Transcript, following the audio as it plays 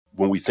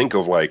when we think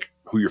of like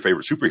who your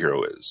favorite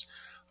superhero is,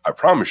 I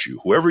promise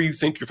you, whoever you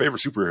think your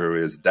favorite superhero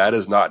is, that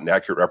is not an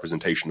accurate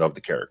representation of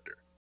the character.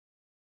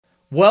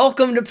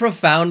 Welcome to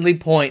Profoundly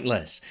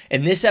Pointless.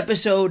 In this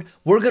episode,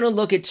 we're going to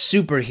look at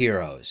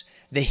superheroes,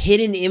 the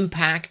hidden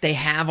impact they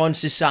have on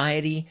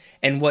society,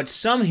 and what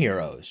some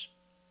heroes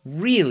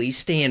really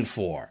stand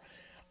for.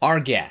 Our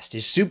guest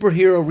is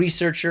superhero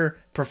researcher,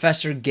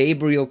 Professor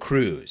Gabriel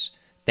Cruz.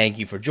 Thank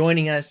you for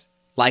joining us.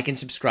 Like and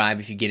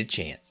subscribe if you get a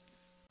chance.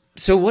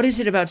 So what is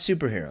it about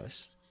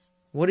superheroes?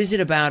 What is it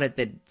about it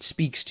that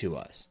speaks to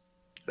us?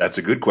 That's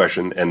a good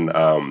question, and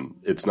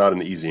it's not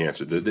an easy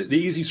answer. The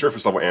easy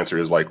surface level answer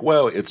is like,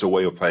 well, it's a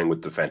way of playing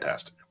with the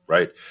fantastic,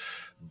 right?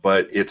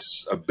 But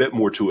it's a bit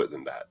more to it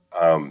than that.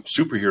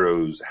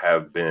 Superheroes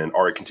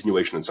are a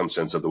continuation in some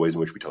sense of the ways in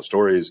which we tell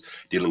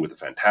stories, dealing with the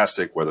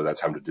fantastic, whether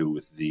that's having to do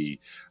with the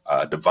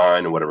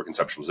divine and whatever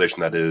conceptualization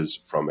that is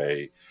from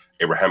a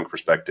Abrahamic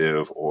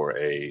perspective or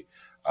a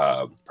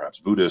perhaps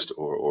Buddhist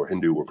or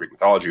Hindu or Greek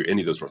mythology or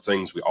any of those sort of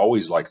things. We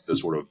always like the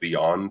sort of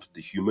beyond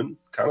the human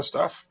kind of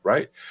stuff,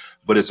 right?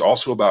 But it's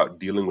also about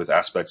dealing with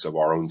aspects of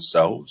our own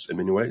selves in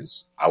many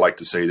ways. I like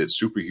to say that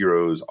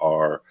superheroes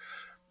are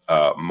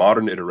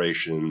modern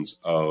iterations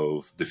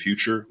of the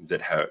future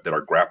that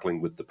are grappling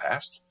with the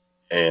past.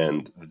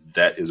 And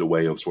that is a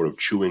way of sort of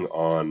chewing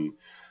on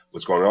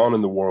what's going on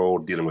in the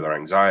world, dealing with our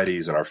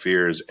anxieties and our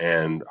fears,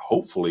 and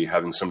hopefully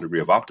having some degree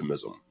of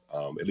optimism.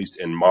 At least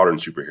in modern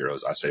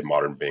superheroes. I say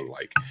modern being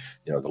like,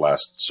 the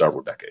last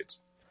several decades.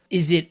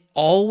 Is it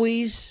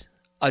always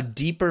a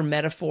deeper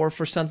metaphor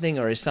for something,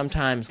 or is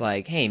sometimes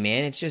like, hey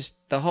man, it's just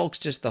the Hulk's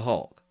just the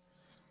Hulk?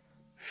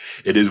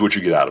 It is what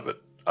you get out of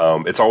it.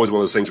 It's always one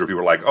of those things where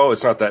people are like, oh,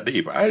 it's not that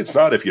deep. It's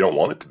not if you don't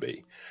want it to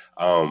be.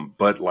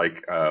 But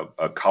like a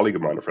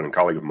friend and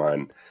colleague of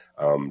mine,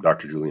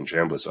 Dr. Julian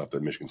Chambliss up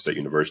at Michigan State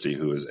University,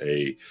 who is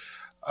a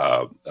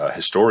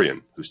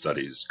historian who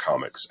studies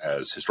comics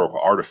as historical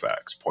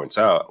artifacts, points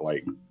out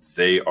like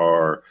they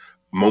are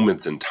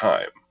moments in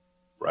time,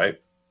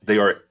 right? They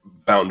are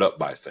bound up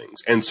by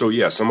things. And so,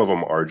 yeah, some of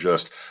them are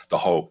just the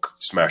Hulk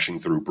smashing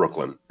through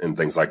Brooklyn and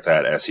things like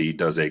that as he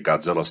does a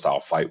Godzilla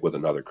style fight with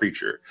another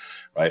creature,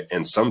 right?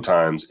 And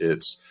sometimes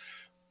it's,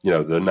 the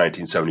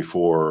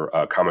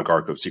 1974 comic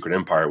arc of Secret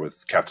Empire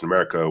with Captain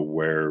America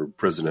where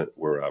President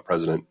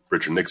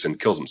Richard Nixon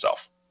kills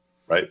himself,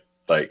 right?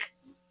 Like,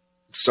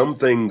 some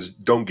things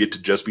don't get to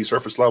just be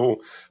surface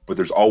level, but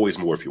there's always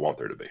more if you want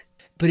there to be.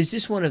 But is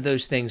this one of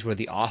those things where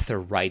the author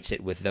writes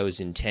it with those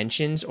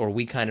intentions, or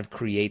we kind of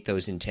create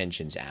those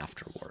intentions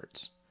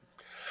afterwards?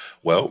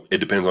 Well, it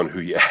depends on who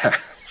you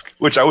ask,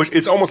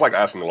 it's almost like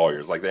asking the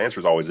lawyers. Like the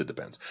answer is always, it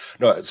depends.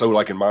 No, so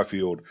like in my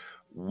field,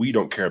 we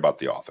don't care about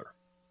the author.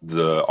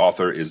 The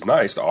author is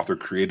nice. The author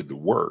created the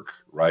work,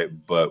 right?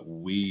 But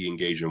we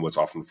engage in what's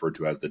often referred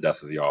to as the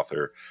death of the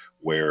author,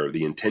 where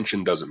the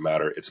intention doesn't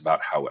matter. It's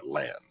about how it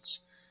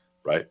lands,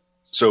 right?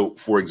 So,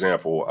 for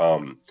example,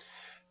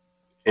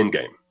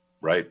 Endgame,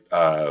 right?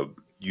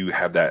 You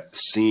have that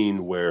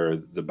scene where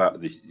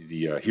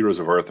the heroes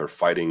of Earth are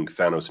fighting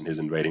Thanos and his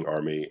invading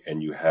army,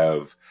 and you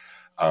have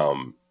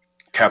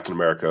Captain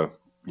America,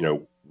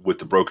 with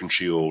the broken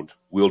shield,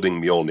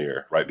 wielding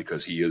Mjolnir, right?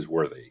 Because he is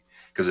worthy.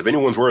 Because if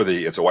anyone's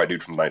worthy, it's a white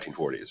dude from the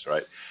 1940s,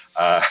 right?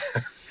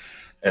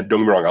 And don't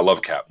get me wrong, I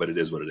love Cap, but it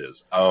is what it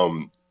is.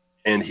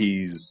 And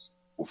he's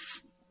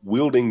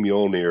wielding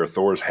Mjolnir,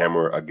 Thor's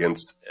hammer,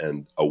 against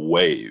a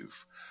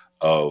wave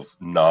of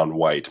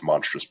non-white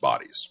monstrous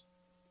bodies,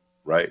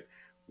 right?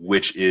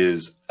 Which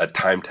is a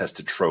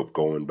time-tested trope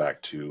going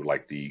back to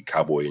like the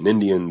cowboy and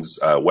Indians,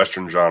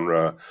 Western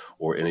genre,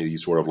 or any of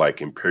these sort of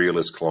like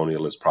imperialist,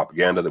 colonialist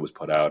propaganda that was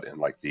put out in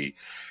like the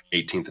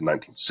 18th and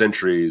 19th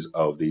centuries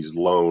of these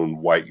lone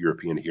white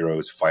European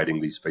heroes fighting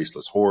these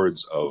faceless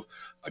hordes of,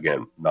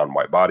 again,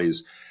 non-white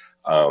bodies.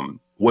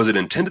 Was it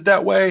intended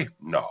that way?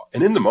 No.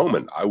 And in the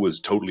moment, I was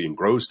totally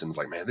engrossed and was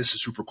like, man, this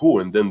is super cool.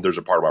 And then there's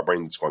a part of my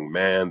brain that's going,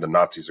 man, the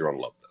Nazis are going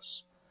to love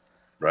this,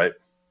 right?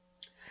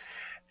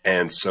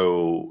 And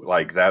so,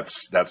 like,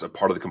 that's a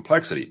part of the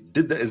complexity.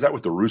 Is that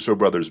what the Russo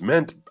brothers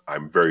meant?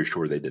 I'm very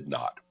sure they did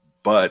not.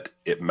 But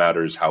it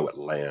matters how it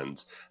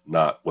lands,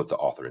 not what the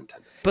author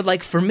intended. But,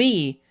 like, for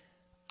me,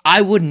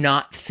 I would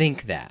not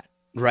think that,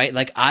 right?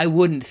 Like, I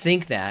wouldn't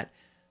think that.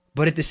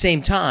 But at the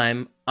same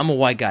time, I'm a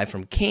white guy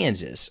from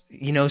Kansas,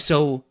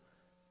 so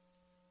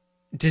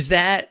is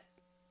there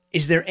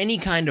any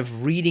kind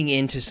of reading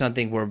into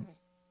something where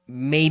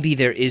maybe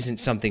there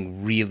isn't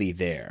something really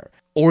there?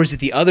 Or is it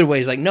the other way?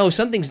 It's like, no,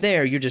 something's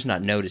there, you're just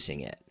not noticing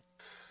it.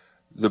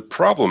 The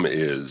problem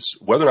is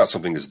whether or not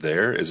something is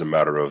there is a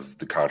matter of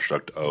the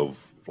construct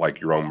of like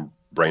your own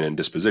brain and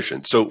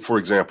disposition. So, for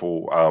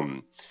example,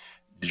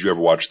 did you ever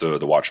watch the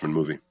Watchmen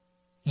movie?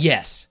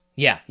 Yes.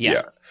 Yeah.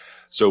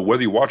 So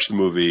whether you watch the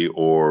movie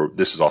or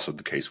this is also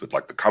the case with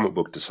like the comic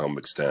book to some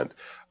extent,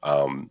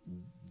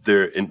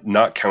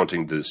 not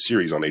counting the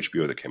series on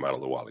HBO that came out a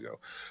little while ago,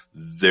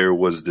 there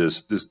was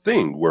this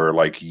thing where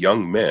like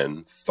young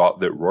men thought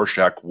that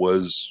Rorschach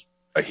was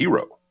a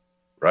hero,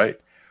 right?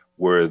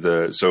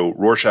 where so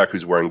Rorschach,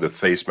 who's wearing the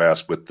face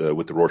mask with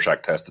the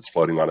Rorschach test that's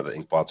floating onto the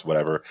ink blots,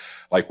 whatever,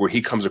 like where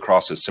he comes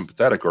across as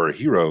sympathetic or a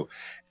hero.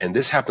 And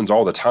this happens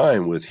all the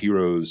time with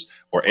heroes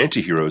or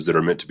anti-heroes that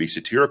are meant to be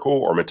satirical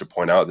or meant to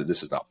point out that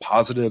this is not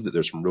positive, that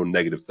there's some real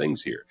negative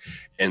things here.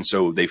 And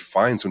so they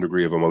find some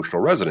degree of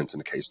emotional resonance. In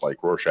a case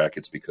like Rorschach,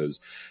 it's because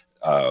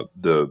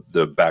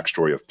the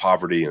backstory of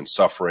poverty and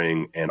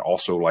suffering, and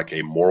also like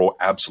a moral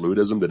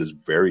absolutism that is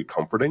very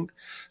comforting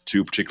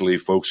to particularly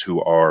folks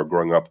who are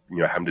growing up,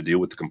 having to deal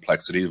with the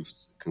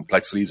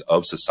complexities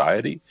of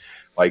society.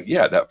 Like,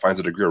 yeah, that finds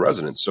a degree of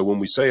resonance. So when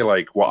we say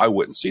like, well, I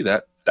wouldn't see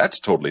that, that's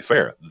totally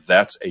fair.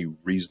 That's a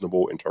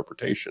reasonable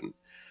interpretation.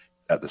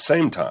 At the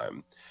same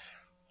time,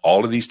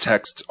 all of these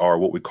texts are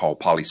what we call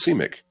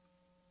polysemic,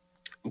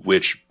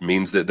 which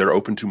means that they're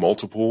open to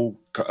multiple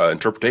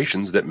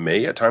interpretations that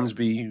may at times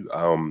be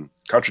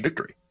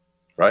contradictory,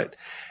 right?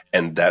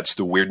 And that's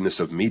the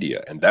weirdness of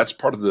media. And that's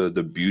part of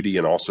the beauty,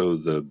 and also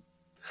I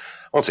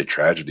won't say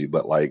tragedy,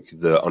 but like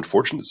the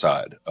unfortunate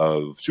side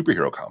of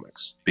superhero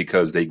comics,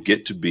 because they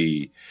get to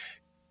be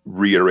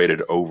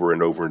reiterated over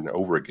and over and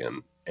over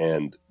again.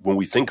 And when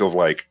we think of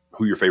like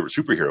who your favorite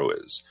superhero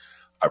is,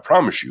 I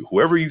promise you,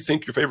 whoever you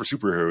think your favorite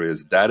superhero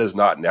is, that is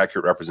not an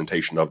accurate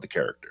representation of the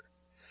character,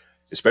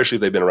 especially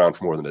if they've been around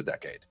for more than a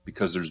decade,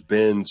 because there's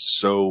been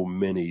so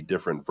many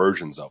different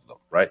versions of them,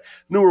 right?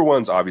 Newer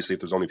ones, obviously, if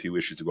there's only a few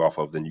issues to go off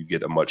of, then you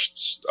get a much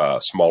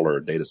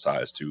smaller data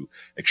size to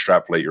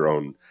extrapolate your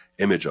own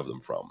image of them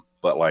from.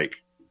 But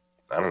like,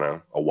 I don't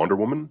know, a Wonder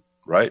Woman,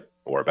 right?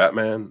 Or a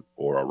Batman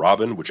or a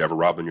Robin, whichever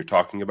Robin you're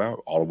talking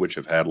about, all of which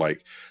have had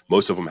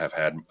most of them have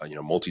had,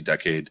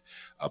 multi-decade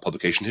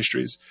publication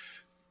histories.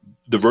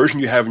 The version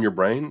you have in your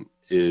brain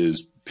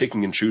is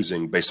picking and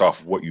choosing based off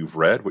of what you've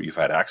read, what you've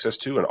had access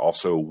to, and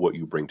also what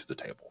you bring to the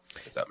table,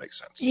 if that makes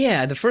sense.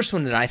 Yeah, the first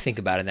one that I think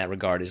about in that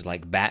regard is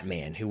like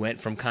Batman, who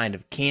went from kind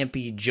of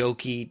campy,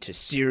 jokey, to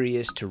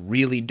serious, to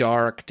really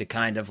dark, to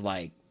kind of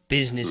like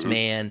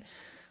businessman. Mm-hmm.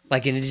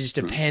 Like, and it just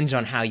depends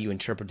on how you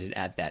interpret it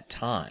at that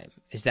time.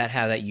 Is that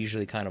how that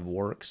usually kind of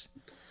works?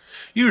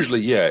 Usually,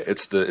 yeah.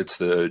 It's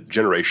the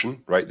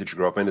generation, right, that you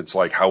grew up in. It's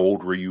like, how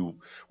old were you?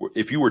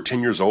 If you were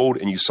 10 years old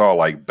and you saw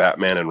like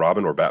Batman and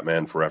Robin or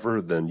Batman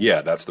Forever, then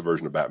yeah, that's the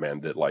version of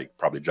Batman that like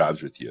probably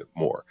jives with you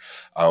more.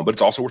 But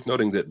it's also worth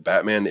noting that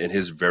Batman in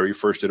his very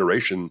first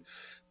iteration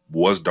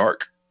was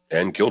dark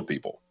and killed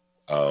people.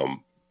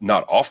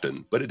 Not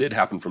often, but it did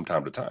happen from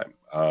time to time.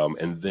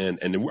 And then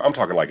I'm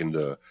talking like in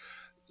the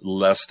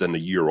less than a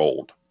year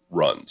old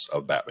runs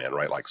of Batman,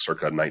 right? Like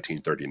circa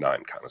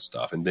 1939 kind of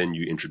stuff. And then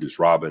you introduce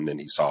Robin and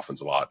he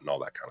softens a lot and all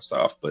that kind of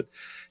stuff. But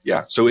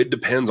yeah, so it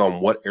depends on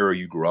what era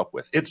you grew up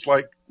with. It's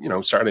like,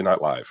 Saturday Night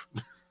Live.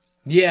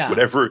 Yeah.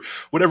 whatever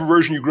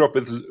version you grew up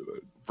with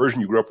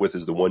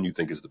is the one you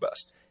think is the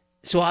best.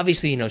 So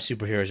obviously,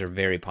 superheroes are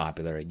very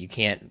popular.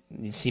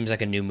 It seems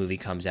like a new movie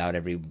comes out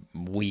every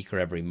week or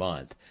every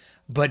month.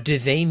 But do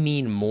they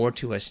mean more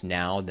to us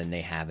now than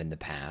they have in the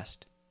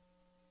past?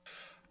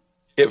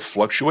 It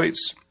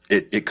fluctuates.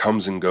 It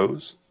comes and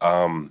goes.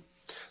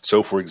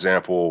 So, for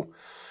example,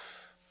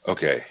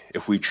 okay,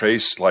 if we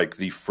trace like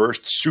the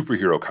first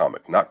superhero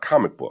comic, not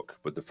comic book,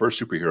 but the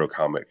first superhero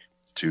comic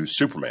to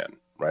Superman,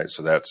 right?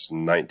 So that's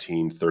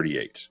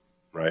 1938,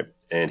 right?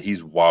 And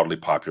he's wildly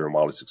popular and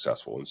wildly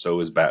successful. And so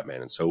is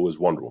Batman, and so is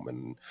Wonder Woman,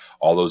 and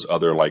all those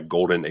other like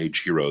golden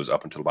age heroes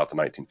up until about the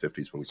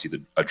 1950s, when we see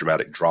a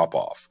dramatic drop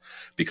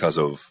off because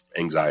of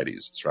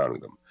anxieties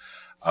surrounding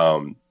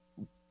them.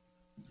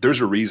 There's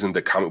a reason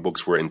that comic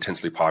books were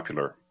intensely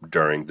popular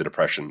during the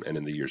Depression and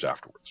in the years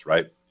afterwards,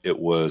 right? It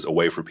was a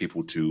way for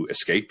people to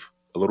escape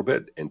a little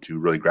bit and to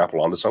really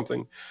grapple onto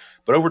something.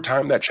 But over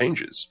time, that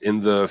changes.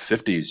 In the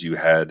 50s, you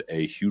had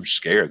a huge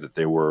scare that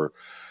they were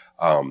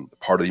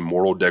part of the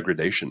moral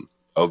degradation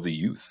of the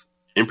youth,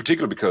 in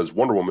particular because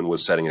Wonder Woman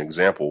was setting an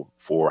example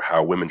for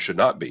how women should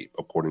not be,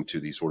 according to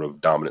the sort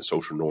of dominant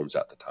social norms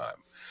at the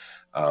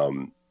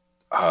time.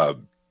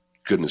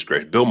 Goodness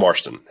gracious, Bill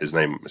Marston, his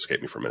name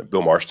escaped me for a minute.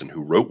 Bill Marston,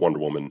 who wrote Wonder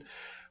Woman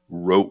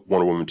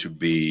to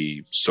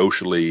be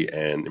socially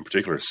and in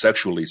particular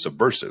sexually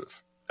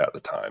subversive at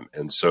the time.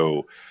 And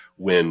so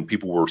when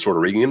people were sort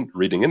of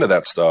reading into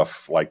that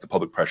stuff, like the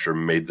public pressure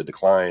made the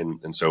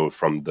decline. And so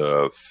from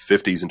the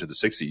 50s into the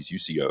 60s, you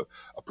see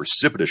a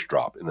precipitous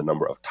drop in the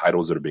number of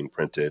titles that are being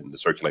printed and the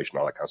circulation,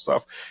 all that kind of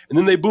stuff. And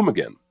then they boom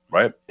again,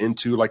 right,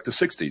 into like the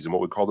 60s and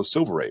what we call the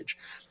Silver Age,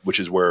 which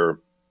is where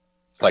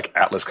like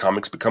Atlas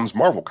Comics becomes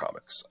Marvel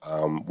Comics,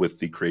 with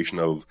the creation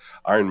of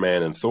Iron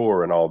Man and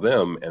Thor and all of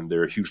them. And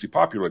they're hugely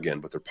popular again,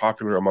 but they're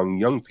popular among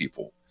young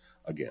people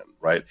again,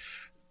 right?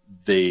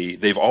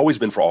 They've always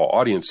been for all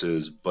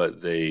audiences,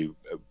 but they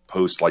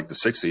post like the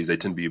 60s, they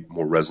tend to be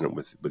more resonant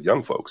with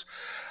young folks.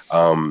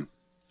 And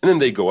then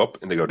they go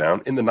up and they go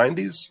down. In the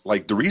 90s,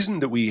 like the reason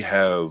that we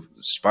have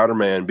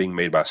Spider-Man being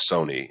made by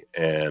Sony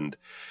and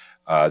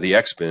the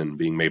X-Men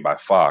being made by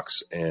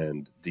Fox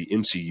and the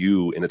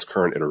MCU in its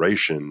current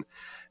iteration,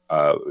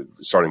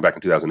 starting back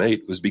in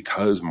 2008, was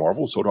because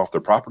Marvel sold off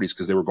their properties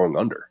because they were going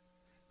under,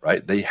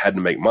 right? They had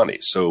to make money.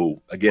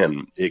 So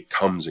again, it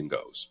comes and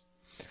goes.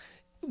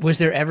 Was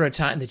there ever a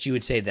time that you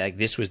would say that like,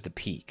 this was the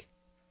peak?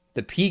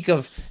 The peak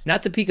of,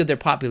 not the peak of their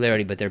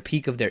popularity, but their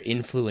peak of their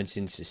influence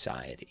in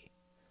society?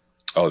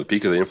 Oh, the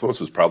peak of the influence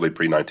was probably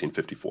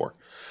pre-1954,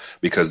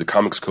 because the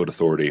Comics Code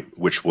Authority,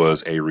 which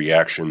was a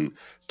reaction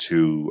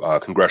to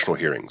congressional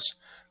hearings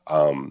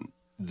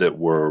that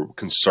were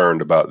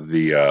concerned about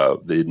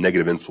the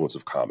negative influence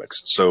of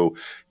comics. So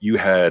you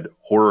had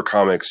horror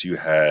comics, you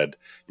had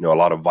a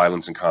lot of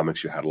violence in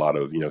comics, you had a lot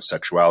of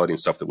sexuality and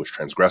stuff that was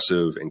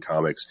transgressive in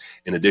comics,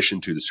 in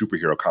addition to the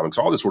superhero comics,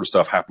 all this sort of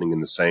stuff happening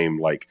in the same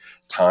like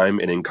time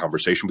and in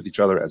conversation with each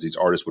other as these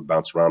artists would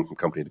bounce around from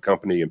company to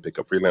company and pick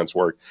up freelance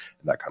work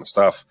and that kind of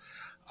stuff.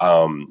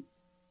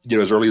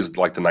 As early as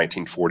like the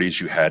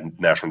 1940s, you had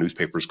national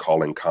newspapers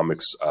calling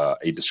comics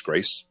a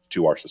disgrace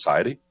to our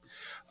society.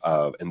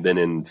 And then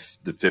in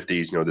the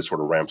 50s, this sort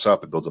of ramps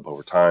up. It builds up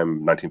over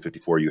time.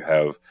 1954, you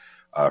have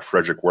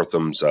Frederick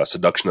Wortham's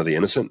Seduction of the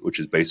Innocent, which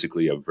is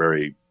basically a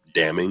very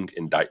damning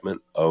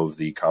indictment of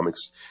the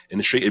comics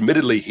industry.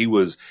 Admittedly, he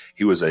was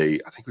a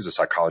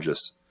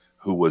psychologist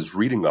who was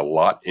reading a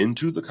lot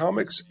into the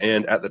comics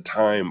and at the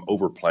time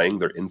overplaying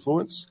their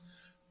influence,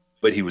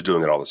 but he was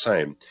doing it all the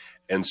same.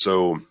 And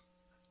so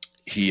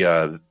he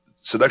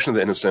Seduction of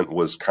the Innocent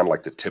was kind of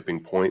like the tipping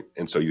point.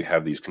 And so you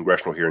have these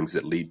congressional hearings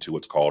that lead to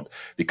what's called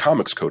the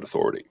Comics Code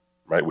Authority,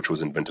 right, which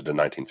was invented in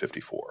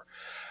 1954.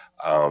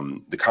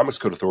 The Comics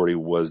Code Authority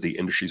was the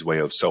industry's way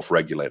of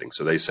self-regulating.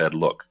 So they said,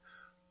 look,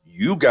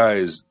 you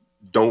guys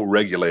don't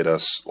regulate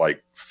us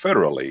like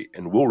federally,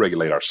 and we'll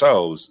regulate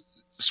ourselves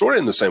sort of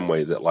in the same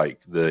way that like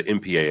the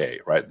MPAA,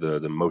 right,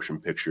 the Motion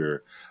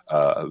Picture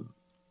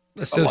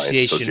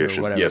Association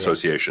or whatever. Yeah,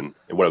 association,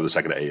 and whatever the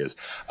second A is.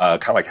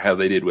 Kind of like how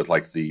they did with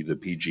like the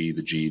PG,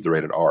 the G, the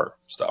rated R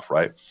stuff,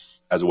 right?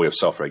 As a way of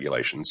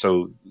self-regulation.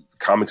 So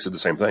comics did the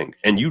same thing.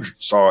 And you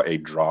saw a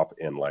drop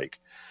in like,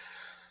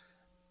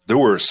 there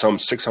were some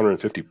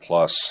 650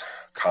 plus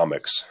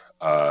comics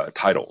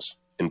titles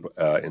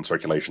in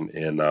circulation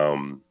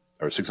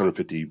or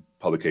 650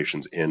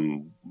 publications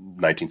in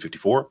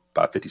 1954.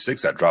 By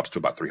 56, that drops to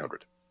about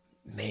 300.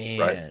 Man.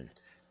 Right?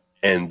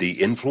 And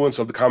the influence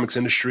of the comics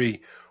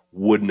industry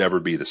would never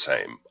be the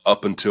same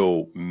up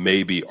until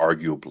maybe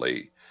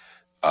arguably,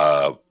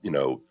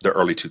 the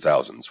early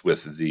 2000s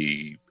with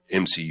the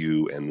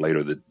MCU and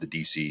later the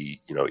DC,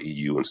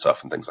 EU and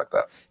stuff and things like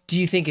that. Do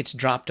you think it's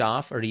dropped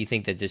off, or do you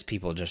think that just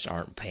people just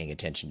aren't paying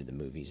attention to the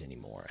movies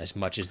anymore as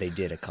much as they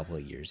did a couple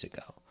of years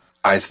ago?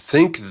 I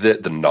think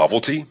that the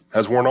novelty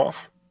has worn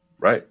off,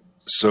 right?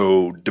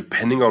 So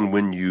depending on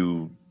when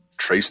you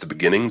trace the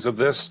beginnings of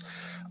this,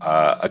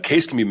 a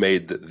case can be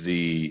made that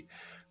the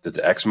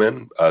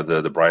X-Men,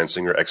 the Bryan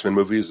Singer X-Men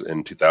movies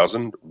in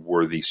 2000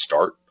 were the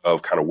start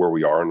of kind of where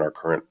we are in our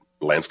current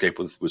landscape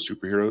with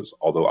superheroes.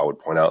 Although I would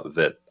point out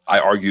that I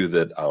argue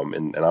that,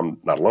 and I'm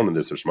not alone in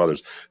this, there's some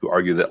others who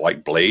argue that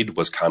like Blade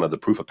was kind of the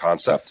proof of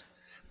concept,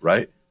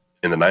 right?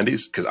 In the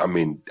 90s. Because I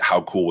mean,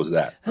 how cool was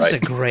that? That's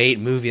right? a great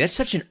movie. That's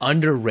such an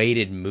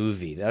underrated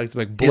movie.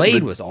 Like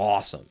Blade was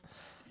awesome.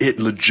 It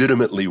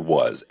legitimately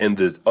was. And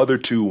the other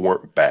two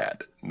weren't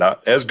bad.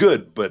 Not as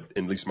good, but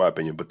in at least my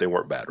opinion, but they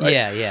weren't bad, right?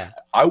 Yeah.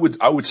 I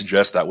would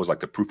suggest that was like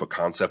the proof of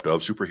concept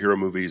of superhero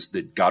movies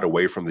that got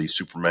away from the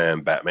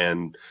Superman,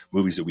 Batman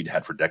movies that we'd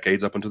had for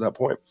decades up until that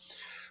point.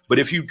 But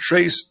if you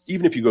trace,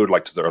 even if you go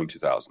to the early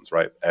 2000s,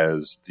 right,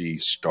 as the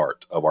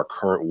start of our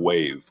current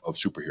wave of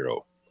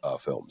superhero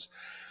films,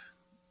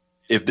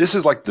 if this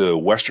is like the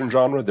Western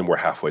genre, then we're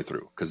halfway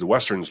through, because the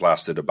Westerns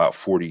lasted about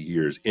 40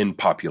 years in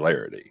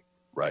popularity,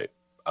 right?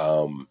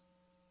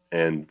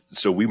 And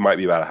so we might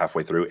be about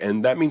halfway through,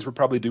 and that means we're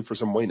probably due for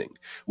some waning,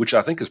 which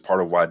I think is part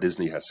of why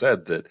Disney has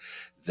said that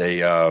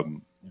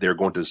they're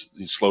going to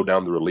slow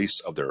down the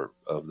release of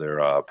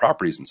their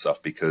properties and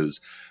stuff, because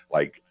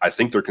like I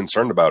think they're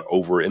concerned about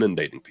over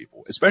inundating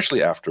people,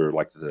 especially after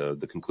like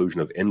the conclusion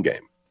of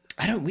Endgame.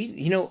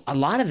 A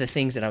lot of the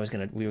things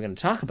that we were gonna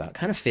talk about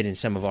kind of fit in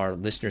some of our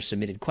listener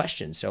submitted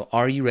questions. So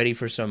are you ready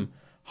for some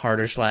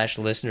harder /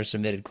 listener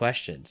submitted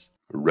questions?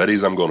 Ready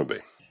as I'm going to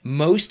be.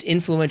 Most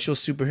influential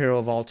superhero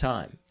of all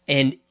time,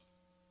 and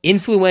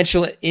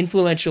influential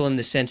in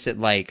the sense that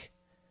like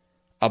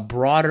a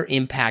broader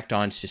impact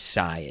on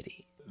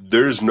society.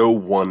 There's no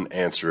one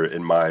answer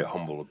in my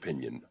humble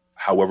opinion.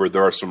 However,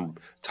 there are some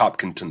top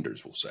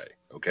contenders, we'll say.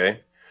 Okay,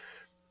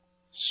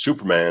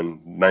 Superman,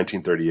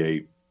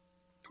 1938,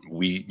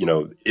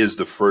 is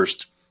the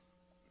first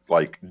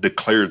like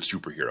declared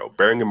superhero.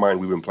 Bearing in mind,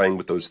 we've been playing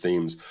with those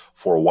themes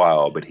for a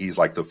while, but he's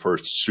like the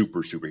first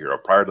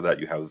superhero. Prior to that,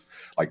 you have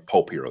like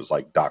pulp heroes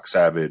like Doc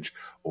Savage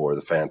or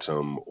the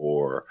Phantom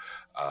or,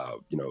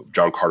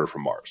 John Carter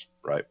from Mars,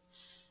 right?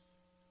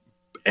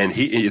 And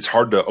it's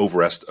hard to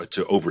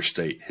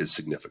overstate his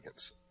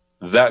significance.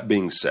 That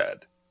being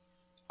said,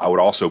 I would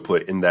also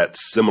put in that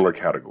similar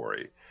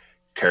category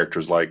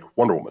characters like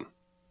Wonder Woman,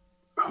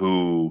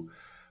 who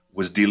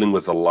was dealing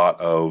with a lot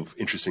of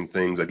interesting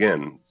things,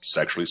 again,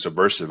 sexually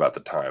subversive at the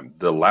time.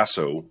 The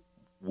lasso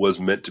was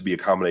meant to be a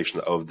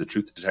combination of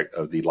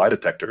the lie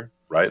detector,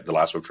 right? The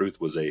lasso of truth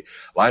was a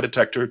lie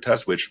detector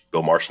test, which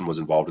Bill Marston was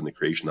involved in the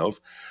creation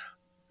of.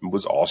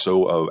 was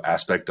also an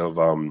aspect of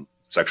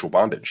sexual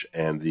bondage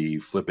and the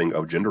flipping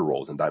of gender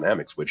roles and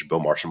dynamics, which Bill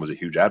Marston was a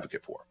huge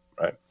advocate for,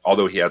 right?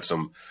 Although he had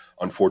some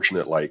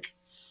unfortunate, like,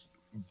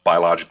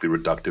 biologically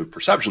reductive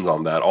perceptions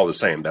on that, all the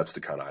same, that's the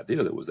kind of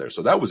idea that was there.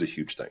 So that was a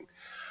huge thing.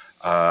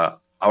 I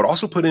would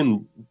also put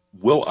in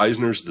Will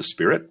Eisner's The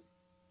Spirit,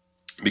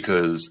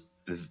 because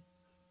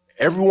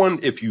everyone,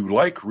 if you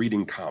like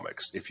reading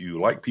comics, if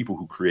you like people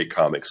who create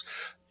comics,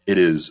 it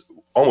is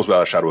almost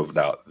without a shadow of a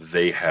doubt,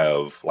 they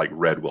have like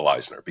read Will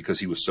Eisner, because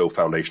he was so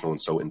foundational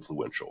and so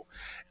influential.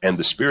 And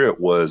The Spirit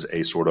was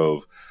a sort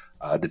of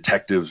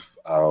detective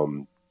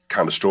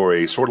kind of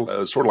story, sort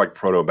of like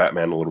proto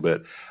Batman a little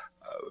bit,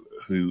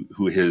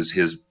 who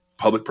his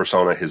public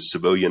persona, his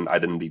civilian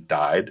identity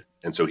died.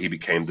 And so he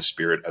became the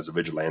Spirit as a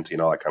vigilante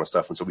and all that kind of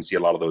stuff. And so we see a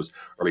lot of those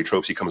early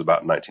tropes. He comes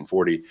about in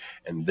 1940.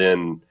 And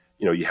then,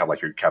 you know, you have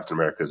like your Captain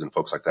Americas and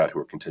folks like that who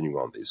are continuing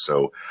on these.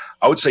 So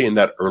I would say in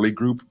that early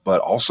group,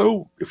 but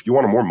also if you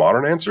want a more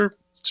modern answer,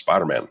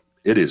 Spider-Man.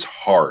 It is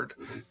hard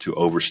to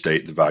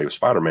overstate the value of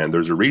Spider-Man.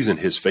 There's a reason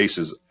his face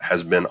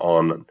has been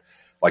on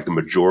like the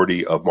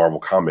majority of Marvel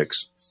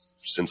comics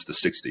since the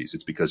 60s.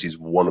 It's because he's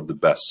one of the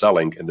best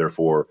selling and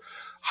therefore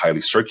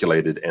highly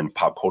circulated and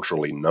pop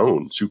culturally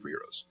known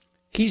superheroes.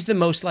 He's the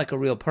most like a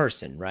real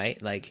person,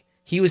 right? Like,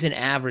 he was an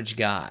average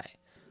guy.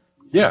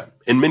 Yeah,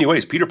 in many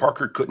ways, Peter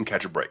Parker couldn't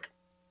catch a break,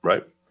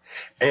 right?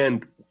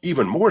 And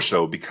even more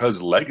so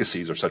because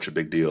legacies are such a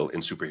big deal in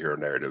superhero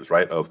narratives,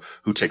 right? Of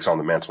who takes on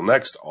the mantle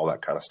next, all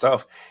that kind of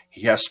stuff.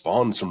 He has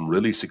spawned some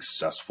really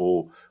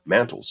successful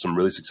mantles, some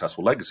really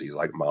successful legacies,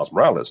 like Miles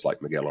Morales,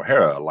 like Miguel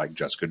O'Hara, like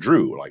Jessica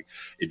Drew, like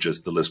it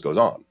just, the list goes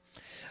on.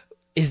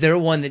 Is there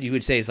one that you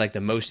would say is like the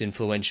most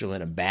influential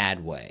in a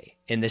bad way,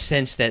 in the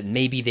sense that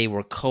maybe they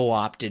were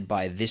co-opted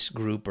by this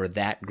group or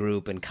that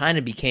group and kind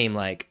of became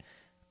like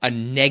a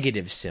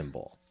negative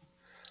symbol?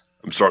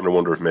 I'm starting to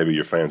wonder if maybe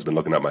your fan's been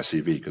looking at my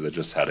CV, because I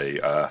just had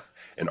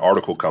an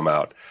article come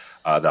out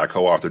that I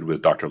co-authored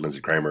with Dr.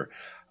 Lindsay Kramer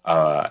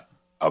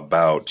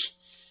about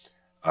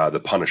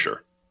the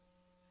Punisher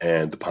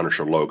and the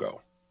Punisher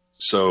logo.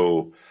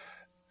 So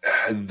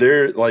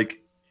they're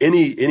like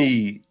any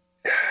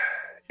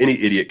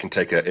idiot can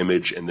take an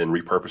image and then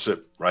repurpose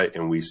it, right?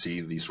 And we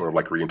see these sort of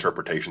like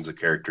reinterpretations of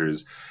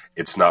characters.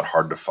 It's not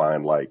hard to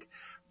find like,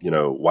 you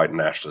know, white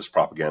nationalist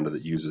propaganda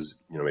that uses,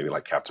 you know, maybe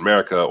like Captain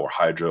America or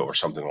Hydra or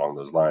something along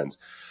those lines.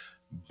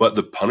 But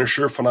the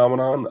Punisher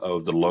phenomenon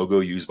of the logo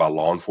used by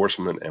law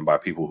enforcement and by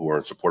people who are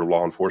in support of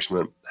law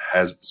enforcement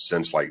has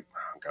since like,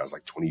 guys,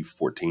 like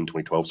 2014,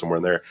 2012, somewhere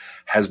in there,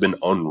 has been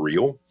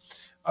unreal.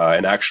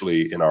 And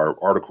actually in our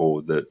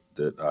article that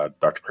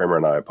Dr. Kramer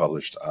and I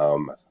published, I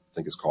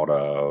think it's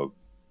called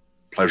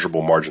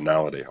Pleasurable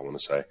Marginality, I want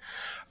to say.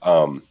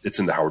 It's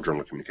in the Howard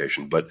Journal of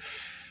Communication. But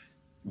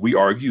we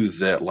argue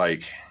that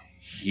like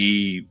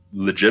he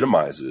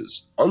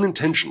legitimizes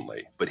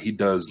unintentionally, but he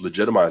does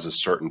legitimize a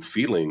certain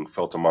feeling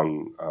felt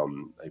among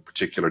a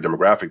particular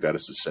demographic. That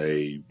is to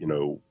say, you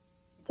know,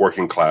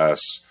 working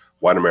class,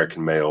 white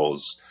American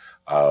males,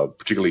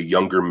 particularly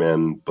younger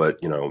men, but,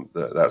 you know,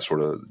 that sort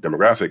of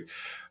demographic,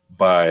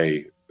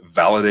 by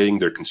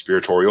validating their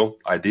conspiratorial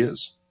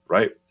ideas,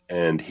 right?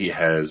 And he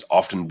has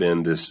often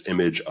been this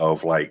image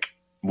of like,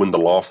 when the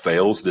law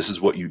fails, this is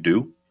what you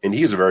do. And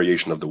he is a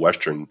variation of the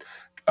Western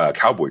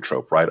cowboy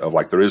trope, right? Of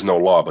like, there is no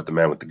law but the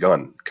man with the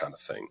gun kind of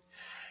thing.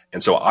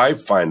 And so I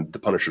find the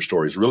Punisher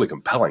stories really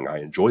compelling. I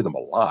enjoy them a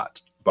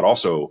lot. But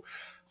also,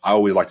 I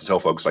always like to tell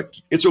folks, like,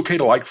 it's okay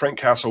to like Frank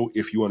Castle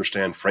if you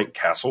understand Frank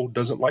Castle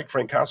doesn't like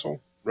Frank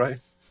Castle, right?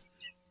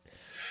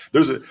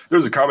 There's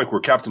a comic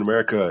where Captain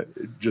America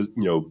just,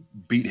 you know,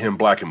 beat him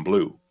black and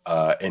blue.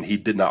 And he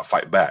did not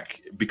fight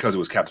back because it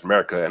was Captain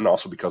America, and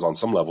also because on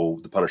some level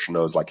the Punisher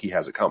knows like he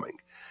has it coming,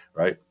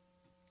 right?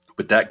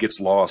 But that gets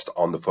lost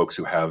on the folks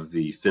who have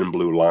the thin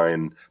blue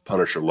line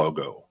Punisher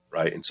logo,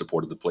 right, in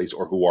support of the police,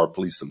 or who are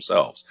police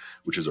themselves,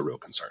 which is a real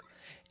concern.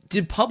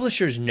 Did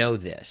publishers know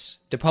this?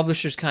 Do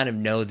publishers kind of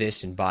know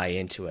this and buy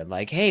into it?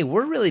 Like, hey,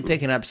 we're really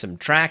picking up some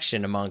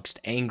traction amongst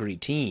angry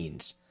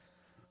teens.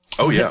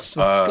 Oh, yeah. Let's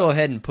go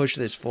ahead and push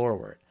this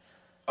forward.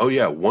 Oh,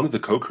 yeah. One of the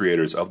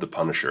co-creators of The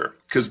Punisher,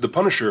 because The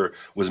Punisher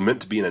was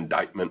meant to be an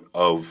indictment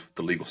of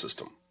the legal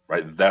system,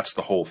 right? That's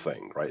the whole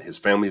thing, right? His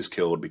family is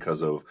killed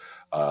because of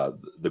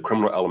the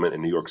criminal element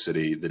in New York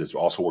City that is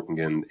also working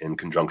in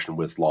conjunction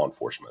with law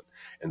enforcement.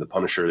 And The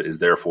Punisher is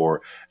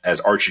therefore,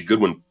 as Archie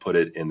Goodwin put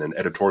it in an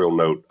editorial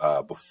note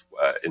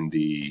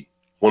in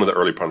one of the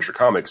early Punisher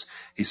comics,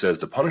 he says,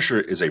 the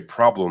Punisher is a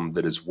problem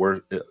that is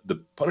worse.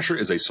 The Punisher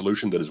is a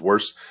solution that is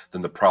worse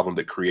than the problem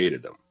that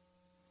created him,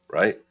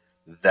 right?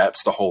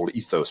 That's the whole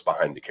ethos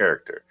behind the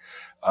character.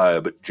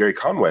 But Jerry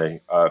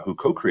Conway, who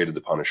co-created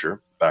the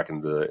Punisher back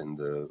in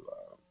the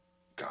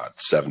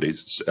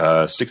 70s,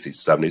 60s,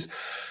 70s,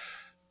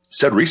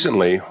 said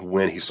recently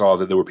when he saw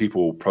that there were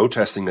people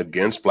protesting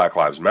against Black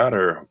Lives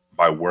Matter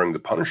by wearing the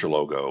Punisher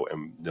logo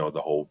and, you know,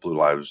 the whole Blue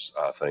Lives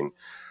thing,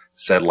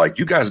 said like,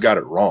 you guys got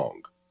it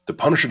wrong. The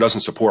Punisher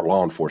doesn't support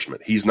law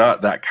enforcement. He's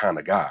not that kind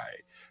of guy.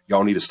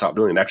 Y'all need to stop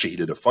doing it. And actually, he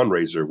did a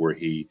fundraiser where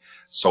he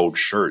sold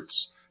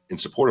shirts in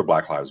support of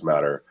Black Lives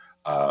Matter,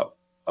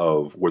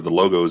 of where the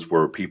logos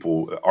were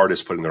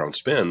artists putting their own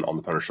spin on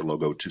the Punisher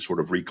logo to sort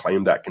of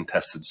reclaim that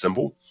contested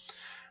symbol.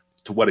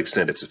 To what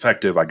extent it's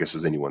effective, I guess,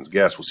 is anyone's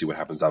guess. We'll see what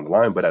happens down the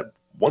line. But at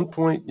one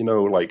point,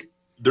 like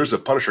there's a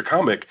Punisher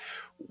comic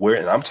where,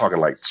 and I'm talking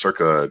like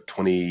circa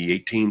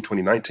 2018,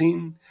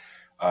 2019,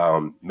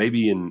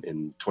 maybe in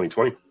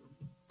 2020,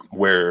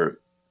 where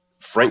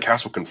Frank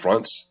Castle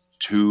confronts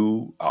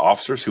two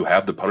officers who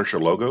have the Punisher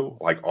logo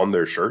like on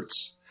their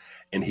shirts.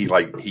 And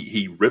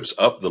he rips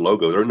up the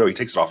logo, or no, he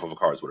takes it off of a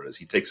car is what it is.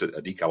 He takes a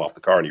decal off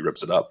the car and he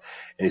rips it up.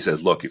 And he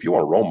says, look, if you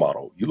want a role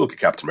model, you look at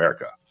Captain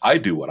America. I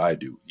do what I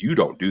do. You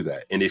don't do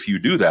that. And if you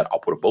do that, I'll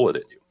put a bullet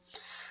in you.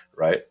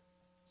 Right.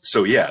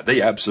 So, yeah,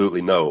 they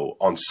absolutely know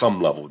on some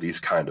level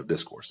these kind of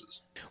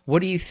discourses.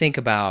 What do you think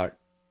about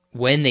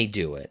when they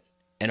do it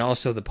and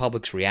also the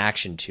public's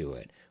reaction to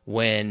it?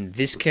 When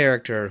this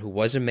character who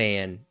was a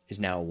man is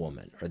now a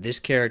woman, or this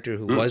character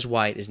who was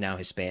white is now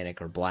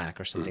Hispanic or black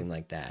or something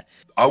like that.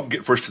 I'll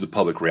get first to the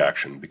public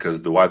reaction,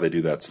 because the why they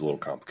do that's a little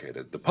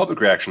complicated. The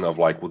public reaction of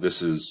like, well,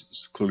 this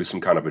is clearly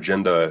some kind of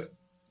agenda.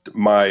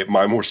 My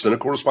more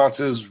cynical response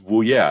is,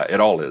 well, yeah, it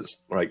all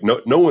is. Right?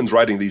 No one's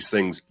writing these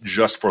things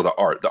just for the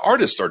art. The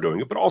artists are doing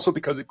it, but also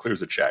because it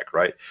clears a check,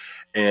 right?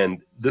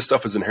 And this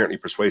stuff is inherently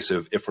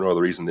persuasive, if for no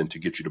other reason than to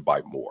get you to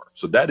buy more.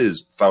 So that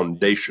is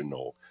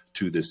foundational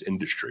to this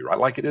industry, right?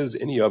 Like it is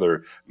any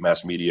other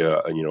mass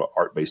media,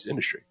 art-based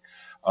industry.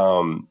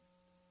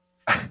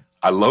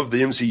 I love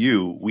the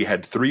MCU. We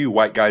had 3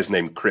 white guys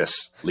named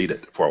Chris lead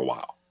it for a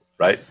while,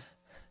 right?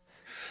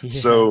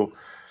 Yeah.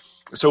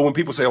 So when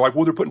people say like,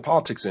 well, they're putting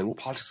politics in,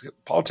 well,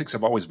 politics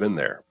have always been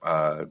there.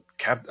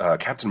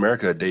 Captain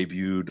America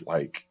debuted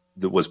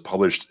that was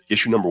published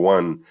issue number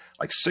 1,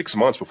 like 6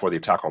 months before the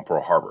attack on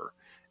Pearl Harbor.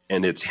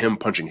 And it's him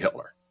punching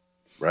Hitler,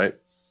 right?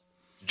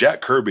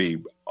 Jack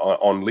Kirby,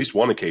 on at least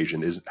one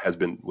occasion,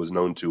 was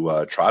known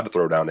to try to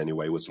throw down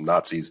anyway with some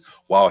Nazis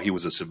while he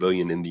was a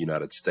civilian in the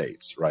United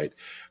States. Right?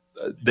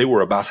 They were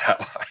about that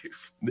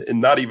life,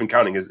 and not even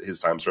counting his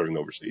time serving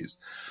overseas.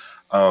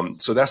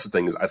 So that's the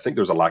thing, is I think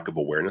there's a lack of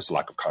awareness, a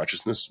lack of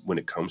consciousness when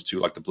it comes to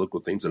like the political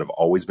themes that have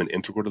always been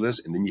integral to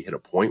this. And then you hit a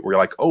point where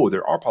you're like, oh,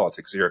 there are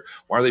politics here.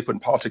 Why are they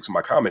putting politics in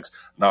my comics?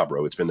 Nah,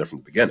 bro, it's been there from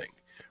the beginning,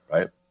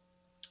 right?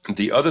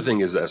 The other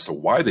thing is as to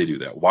why they do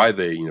that, why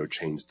they,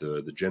 change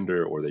the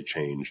gender, or they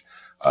change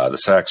the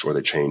sex, or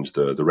they change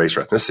the race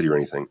or ethnicity or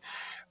anything.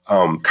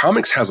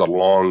 Comics has a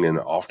long and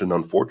often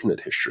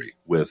unfortunate history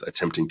with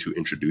attempting to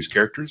introduce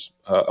characters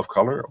of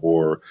color,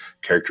 or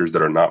characters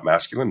that are not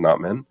masculine, not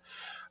men.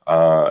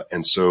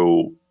 And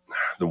so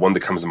the one that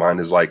comes to mind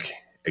is like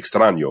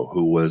Extraño,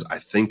 who was, I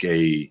think,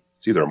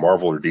 it's either a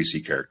Marvel or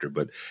DC character,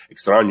 but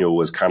Extraño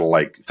was kind of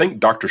like, think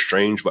Doctor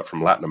Strange, but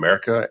from Latin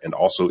America. And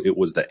also it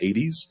was the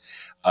 80s.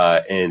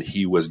 And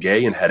he was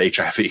gay and had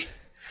HIV.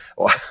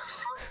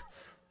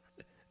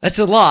 That's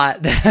a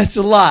lot. That's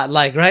a lot.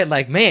 Like, right?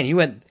 Like, man, you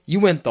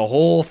went the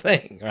whole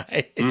thing,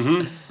 right?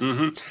 Mm-hmm.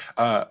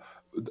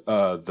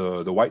 Mm-hmm.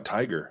 The White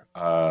Tiger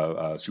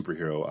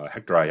superhero,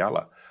 Hector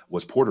Ayala,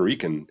 was Puerto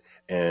Rican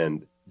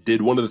and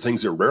did one of the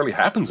things that rarely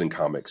happens in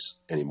comics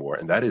anymore,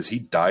 and that is he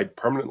died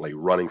permanently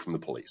running from the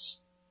police.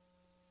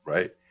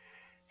 Right?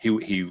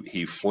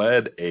 He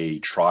fled a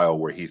trial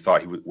where he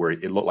thought where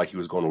it looked like he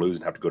was going to lose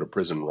and have to go to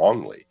prison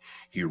wrongly.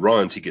 He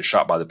runs, he gets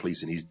shot by the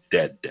police, and he's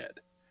dead.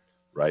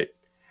 Right?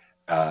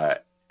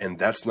 And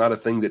that's not a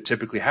thing that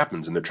typically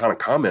happens. And they're trying to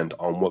comment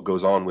on what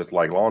goes on with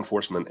like law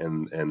enforcement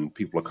and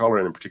people of color,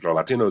 and in particular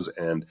Latinos.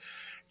 And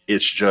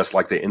it's just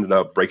like they ended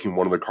up breaking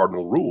one of the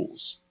cardinal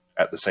rules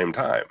at the same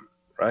time.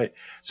 Right.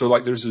 So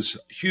like there's this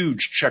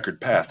huge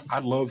checkered past. I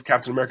love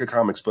Captain America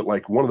comics, but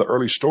like one of the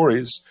early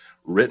stories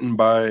written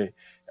by,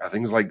 I think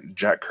it was like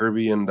Jack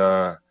Kirby and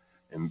no,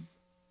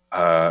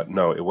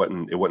 it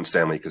wasn't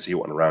Stanley, because he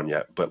wasn't around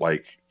yet. But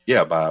like,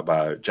 yeah,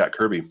 by Jack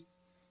Kirby,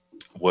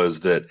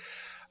 was that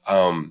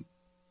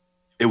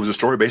it was a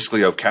story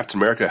basically of Captain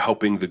America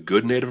helping the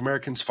good Native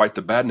Americans fight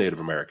the bad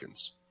Native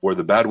Americans, where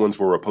the bad ones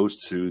were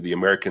opposed to the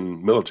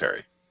American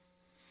military.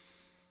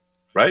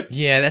 Right?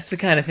 Yeah, that's the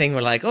kind of thing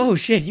where like, oh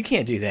shit, you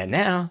can't do that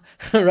now.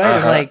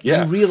 Right?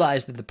 You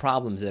realize that the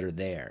problems that are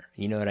there.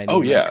 You know what I mean?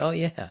 Oh yeah. Like, oh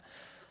yeah.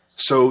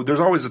 So there's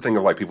always the thing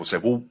of like people say,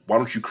 well, why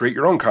don't you create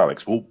your own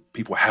comics? Well,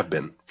 people have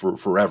been for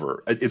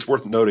forever. It's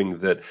worth noting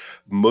that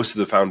most of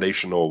the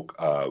foundational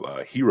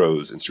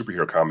heroes in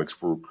superhero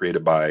comics were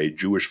created by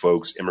Jewish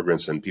folks,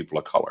 immigrants, and people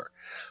of color.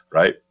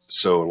 Right?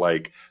 So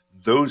like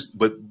those,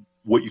 but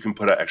what you can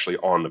put actually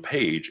on the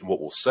page and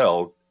what will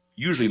sell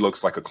usually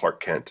looks like a Clark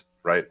Kent,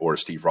 right? Or a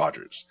Steve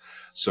Rogers.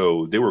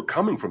 So they were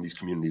coming from these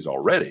communities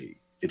already.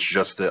 It's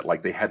just that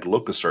like they had to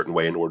look a certain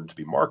way in order to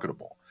be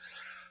marketable.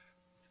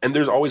 And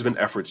there's always been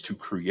efforts to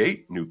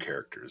create new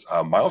characters.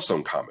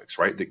 Milestone Comics,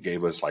 right? That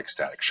gave us like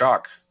Static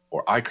Shock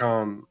or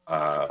Icon,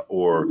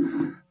 or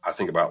I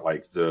think about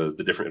like the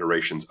different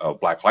iterations of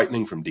Black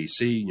Lightning from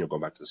DC,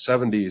 going back to the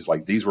 70s.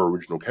 Like these were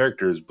original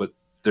characters, but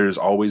there's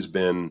always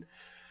been,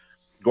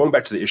 going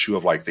back to the issue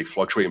of like they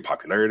fluctuate in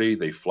popularity,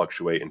 they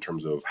fluctuate in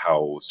terms of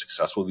how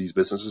successful these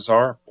businesses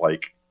are.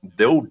 Like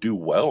they'll do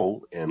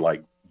well in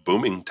like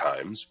booming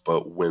times,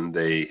 but when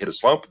they hit a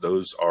slump,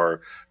 those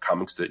are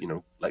comics that,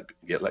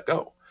 get let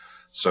go.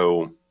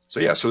 So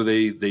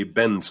they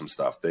bend some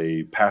stuff.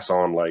 They pass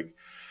on, like,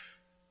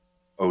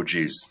 oh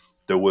geez,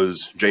 there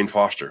was Jane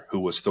Foster, who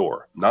was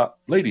Thor, not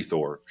Lady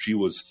Thor. She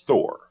was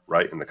Thor,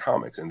 right, in the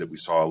comics, and that we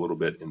saw a little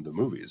bit in the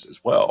movies as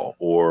well.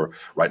 Or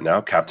right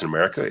now, Captain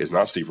America is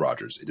not Steve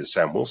Rogers. It is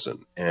Sam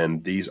Wilson.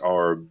 And these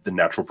are the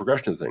natural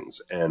progression of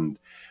things. And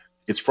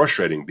it's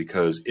frustrating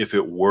because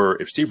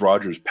if Steve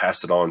Rogers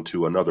passed it on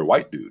to another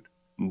white dude,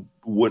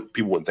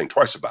 people wouldn't think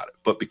twice about it.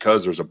 But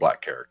because there's a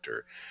black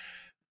character,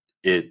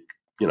 it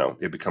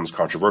becomes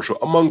controversial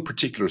among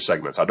particular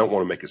segments. I don't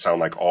want to make it sound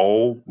like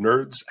all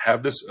nerds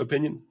have this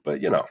opinion,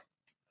 but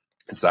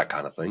it's that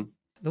kind of thing.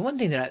 The one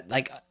thing that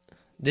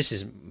this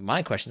is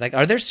my question, like,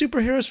 are there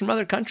superheroes from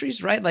other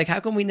countries, right? Like, how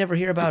come we never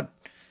hear about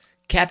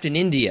Captain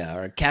India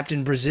or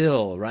Captain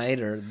Brazil, right?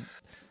 Or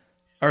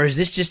is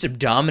this just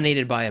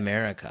dominated by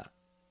America?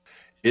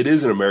 It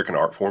is an American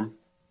art form.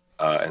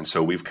 And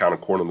so we've kind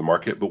of cornered the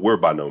market, but we're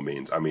by no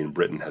means. I mean,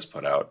 Britain has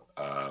put out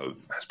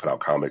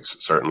comics,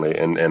 certainly,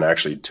 and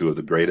actually two of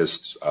the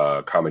greatest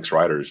comics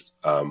writers,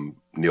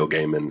 Neil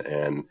Gaiman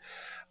and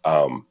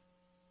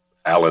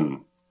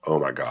Alan. Oh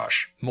my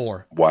gosh,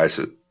 Moore. Why is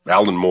it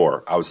Alan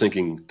Moore? I was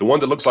thinking the one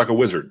that looks like a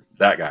wizard.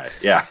 That guy,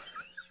 yeah.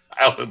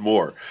 Alan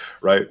Moore,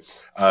 right?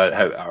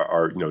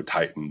 Are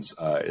titans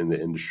in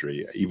the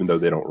industry, even though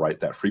they don't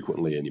write that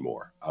frequently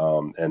anymore.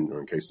 And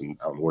in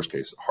Alan Moore's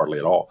case, hardly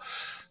at all.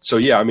 So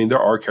yeah, I mean,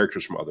 there are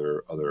characters from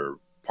other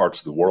parts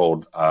of the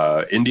world.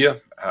 India,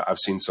 I've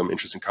seen some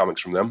interesting comics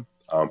from them,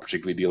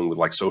 particularly dealing with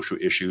like social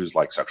issues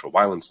like sexual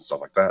violence and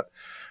stuff like that.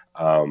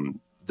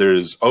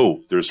 There's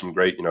some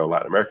great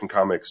Latin American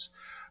comics.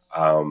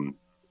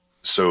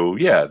 So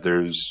yeah,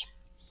 there's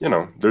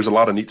a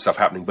lot of neat stuff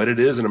happening, but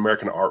it is an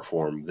American art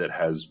form that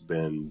has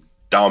been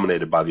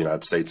dominated by the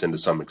United States and to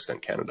some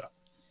extent Canada.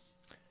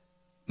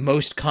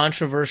 Most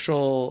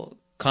controversial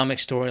comic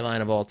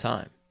storyline of all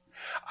time.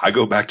 I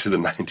go back to the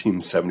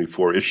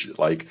 1974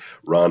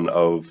 run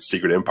of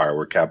Secret Empire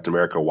where Captain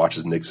America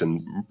watches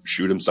Nixon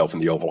shoot himself in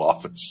the Oval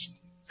Office.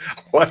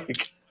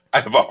 Like,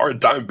 I have a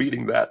hard time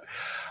beating that.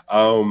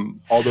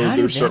 Although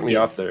they're certainly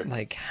out there.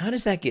 Like, how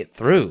does that get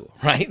through?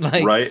 Right?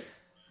 Right.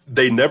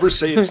 They never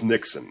say it's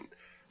Nixon.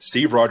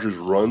 Steve Rogers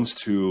runs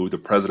to the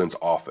president's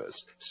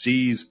office,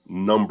 sees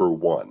number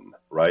one,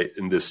 right,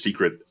 in this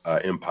secret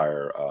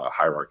empire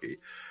hierarchy,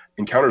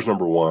 encounters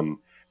number one,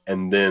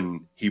 and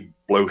then he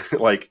blows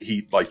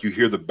you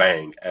hear the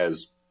bang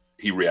as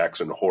he reacts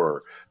in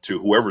horror to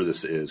whoever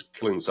this is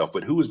killing himself.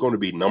 But who is going to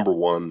be number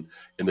one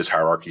in this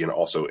hierarchy and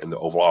also in the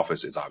Oval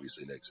Office? It's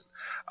obviously Nixon.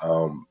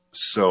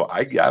 So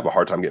I have a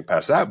hard time getting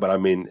past that. But I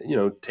mean,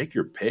 take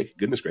your pick.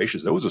 Goodness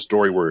gracious. There was a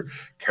story where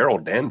Carol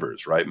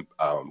Danvers, right,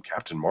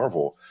 Captain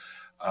Marvel,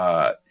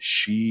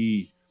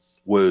 she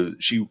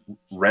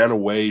ran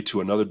away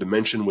to another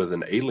dimension with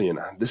an alien.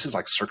 This is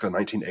like circa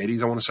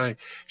 1980s, I want to say.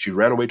 She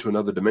ran away to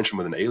another dimension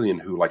with an alien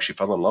who she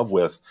fell in love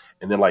with,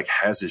 and then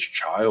has this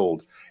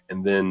child.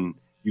 And then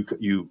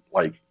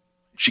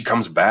she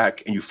comes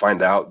back and you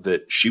find out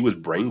that she was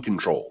brain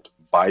controlled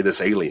by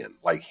this alien.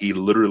 Like, he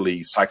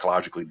literally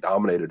psychologically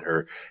dominated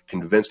her,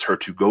 convinced her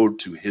to go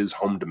to his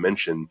home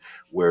dimension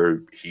where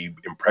he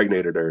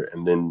impregnated her.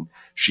 And then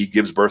she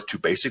gives birth to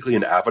basically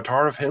an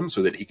avatar of him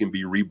so that he can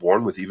be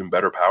reborn with even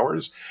better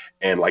powers.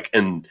 And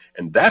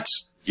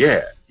that's,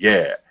 yeah.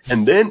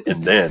 And then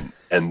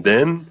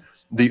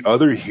the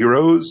other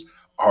heroes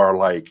are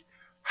like,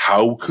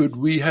 how could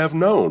we have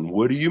known?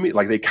 What do you mean?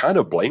 Like, they kind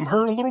of blame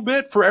her a little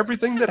bit for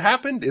everything that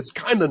happened. It's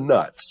kind of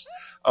nuts.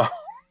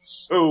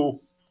 So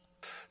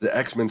the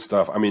X-Men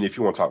stuff, I mean, if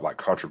you want to talk like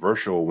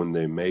controversial, when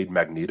they made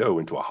Magneto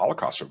into a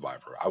Holocaust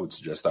survivor, I would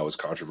suggest that was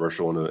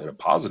controversial in a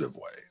positive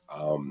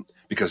way,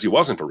 because he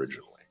wasn't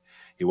originally.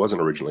 He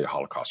wasn't originally a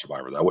Holocaust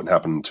survivor. That wouldn't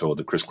happen until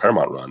the Chris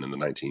Claremont run in the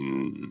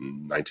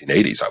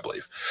 1980s, I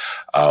believe.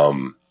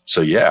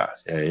 So yeah.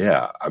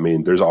 I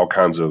mean, there's all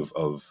kinds of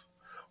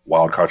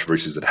wild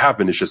controversies that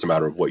happen. It's just a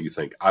matter of what you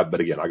think.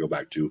 But again, I go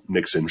back to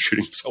Nixon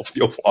shooting himself in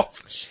the Oval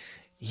Office.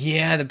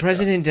 Yeah, the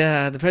president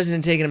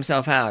taking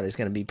himself out is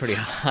going to be pretty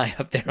high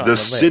up there on the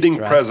list. The sitting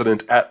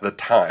president at the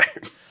time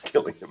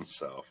killing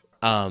himself.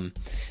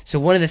 So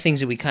one of the things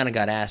that we kind of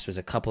got asked was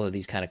a couple of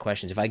these kind of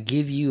questions. If I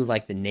give you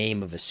like the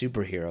name of a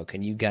superhero,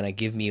 can you kind of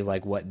give me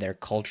like what their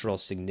cultural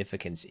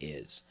significance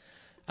is?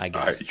 I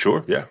guess.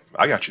 Sure. Yeah,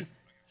 I got you.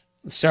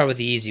 Let's start with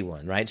the easy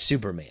one, right?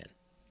 Superman,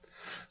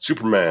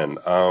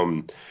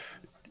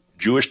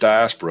 Jewish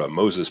diaspora,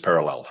 Moses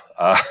parallel.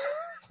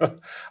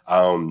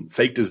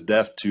 Faked his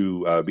death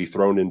to be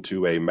thrown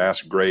into a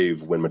mass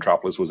grave when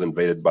Metropolis was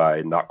invaded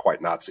by not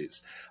quite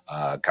Nazis,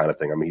 kind of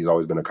thing. I mean, he's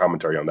always been a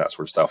commentary on that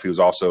sort of stuff. He was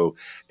also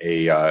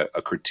a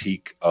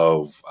critique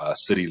of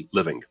city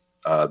living.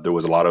 There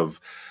was a lot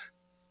of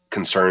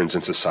concerns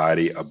in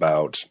society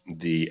about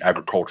the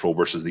agricultural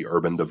versus the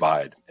urban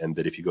divide, and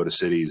that if you go to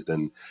cities,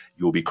 then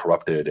you will be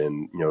corrupted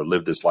and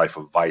live this life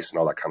of vice and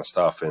all that kind of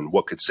stuff. And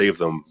what could save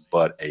them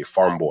but a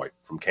farm boy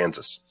from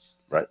Kansas,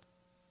 right?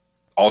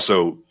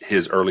 Also,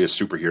 his earliest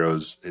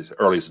villains,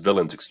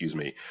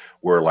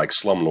 were like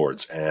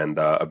slumlords and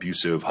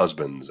abusive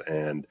husbands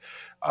and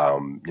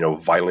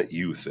violent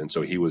youth, and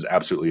so he was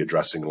absolutely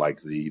addressing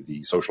like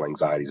the social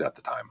anxieties at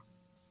the time.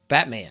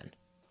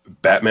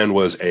 Batman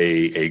was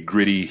a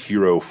gritty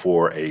hero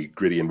for a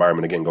gritty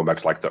environment. Again, going back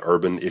to like the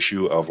urban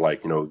issue of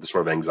like, the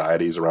sort of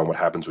anxieties around what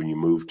happens when you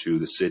move to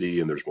the city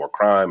and there's more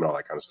crime and all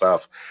that kind of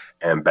stuff.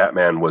 And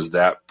Batman was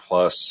that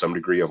plus some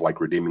degree of like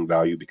redeeming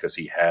value because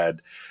he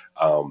had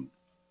the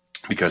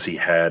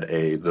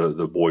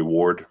boy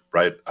ward,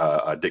 right?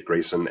 Dick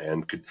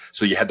Grayson.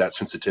 So you had that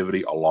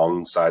sensitivity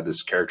alongside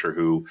this character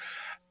who,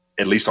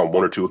 at least on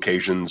one or two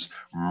occasions,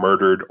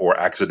 murdered or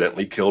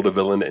accidentally killed a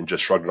villain and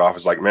just shrugged it off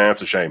as like, man,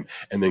 it's a shame.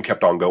 And then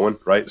kept on going.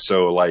 Right.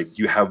 So like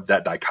you have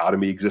that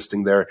dichotomy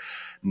existing there,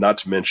 not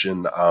to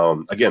mention,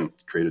 again,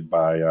 created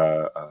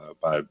by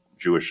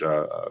Jewish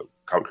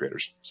comic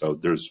creators. So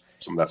there's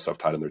some of that stuff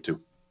tied in there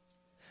too.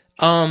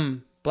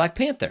 Black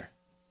Panther,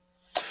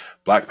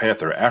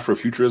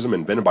 Afrofuturism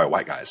invented by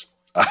white guys.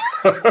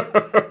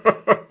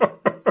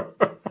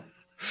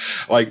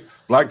 Like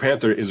Black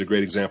Panther is a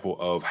great example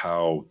of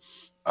how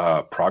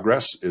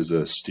progress is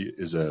a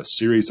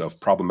series of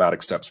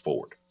problematic steps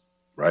forward,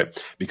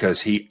 right?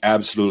 Because he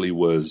absolutely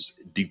was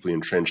deeply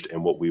entrenched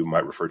in what we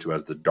might refer to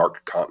as the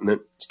dark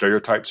continent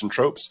stereotypes and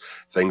tropes,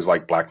 things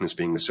like blackness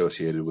being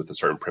associated with a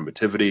certain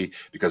primitivity,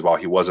 because while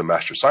he was a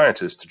master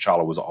scientist,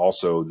 T'Challa was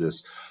also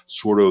this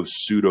sort of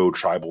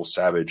pseudo-tribal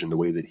savage in the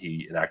way that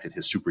he enacted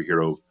his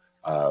superhero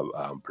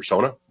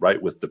persona,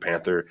 right? With the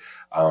Panther.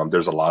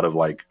 There's a lot of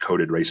like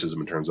coded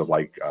racism in terms of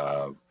like,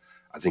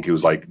 I think it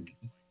was like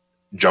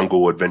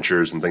Jungle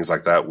Adventures and things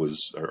like that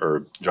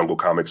or Jungle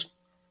Comics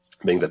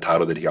being the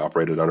title that he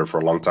operated under for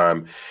a long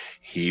time.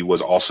 He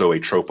was also a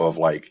trope of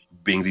like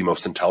being the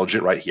most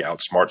intelligent, right? He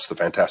outsmarts the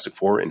Fantastic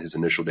Four in his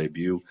initial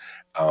debut,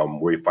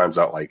 where he finds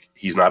out like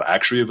he's not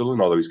actually a villain,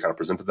 although he's kind of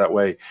presented that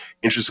way.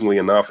 Interestingly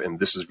enough, and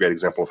this is a great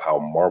example of how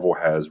Marvel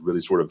has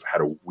really sort of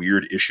had a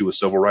weird issue with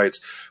civil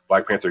rights.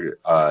 Black Panther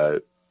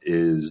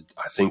is,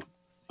 I think,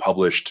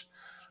 published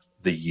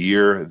the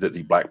year that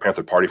the Black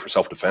Panther Party for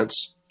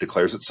Self-Defense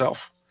declares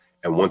itself.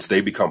 And once they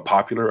become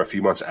popular, a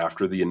few months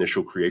after the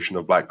initial creation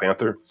of Black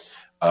Panther,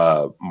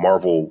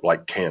 Marvel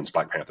like cans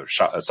Black Panther,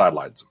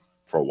 sidelines him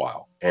for a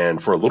while,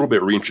 and for a little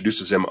bit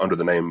reintroduces him under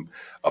the name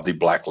of the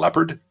Black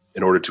Leopard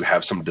in order to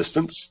have some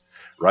distance,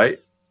 right?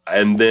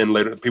 And then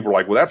later people are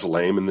like, well, that's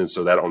lame. And then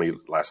so that only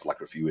lasts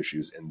like a few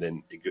issues, and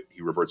then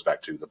he reverts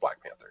back to the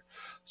Black Panther.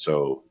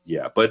 So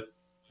yeah, but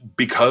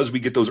because we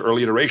get those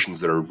early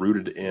iterations that are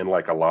rooted in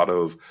like a lot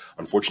of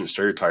unfortunate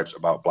stereotypes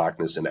about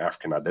blackness and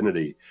African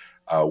identity,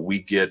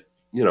 we get,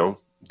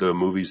 the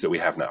movies that we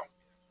have now.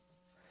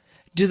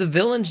 Do the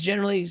villains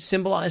generally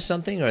symbolize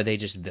something, or are they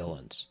just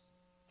villains?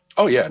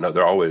 Oh yeah, no,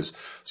 they're always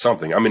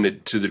something. I mean,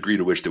 to the degree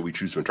to which that we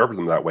choose to interpret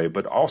them that way,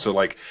 but also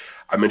like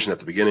I mentioned at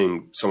the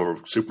beginning, some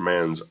of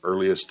Superman's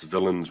earliest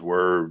villains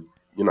were,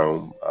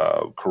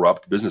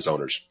 corrupt business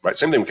owners, right?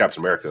 Same thing with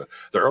Captain America.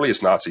 The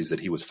earliest Nazis that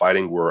he was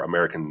fighting were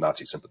American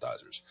Nazi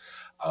sympathizers.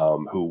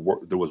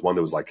 There was one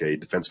that was like a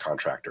defense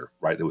contractor,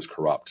 right? That was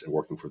corrupt and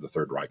working for the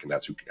Third Reich, and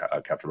that's who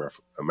Captain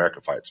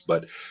America fights.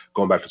 But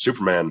going back to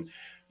Superman,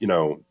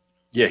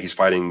 he's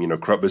fighting,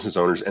 corrupt business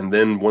owners. And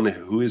then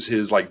who is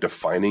his like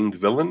defining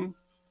villain?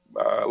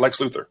 Lex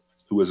Luthor,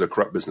 who is a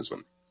corrupt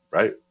businessman,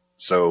 right?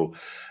 So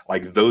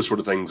like those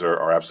sort of things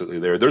are absolutely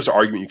there. There's an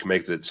argument you can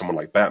make that someone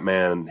like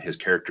Batman, his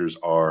characters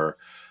are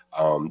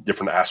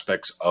different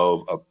aspects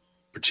of a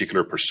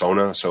particular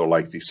persona. So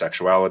like the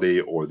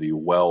sexuality or the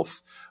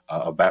wealth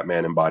of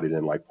Batman embodied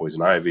in like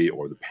Poison Ivy,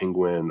 or the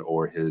Penguin,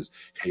 or his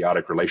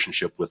chaotic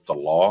relationship with the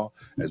law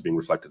as being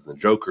reflected in the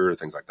Joker,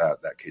 things like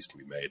that. That case can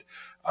be made.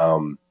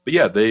 But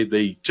yeah,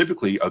 they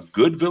typically, a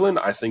good villain,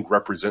 I think,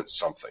 represents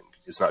something.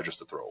 It's not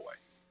just a throwaway.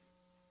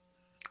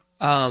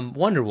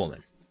 Wonder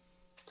Woman.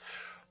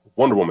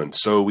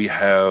 So we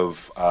have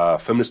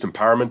feminist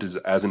empowerment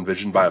as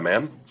envisioned by a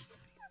man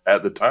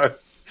at the time.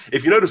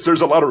 If you notice,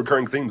 there's a lot of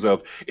recurring themes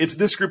of it's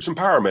this group's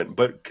empowerment,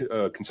 but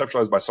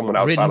conceptualized by someone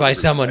outside. Written by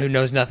someone who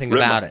knows nothing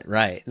about it,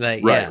 right?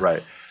 Right.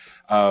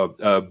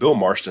 Bill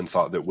Marston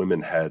thought that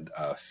women had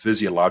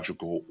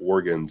physiological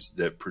organs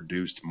that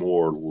produced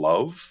more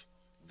love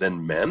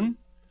than men,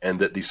 and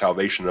that the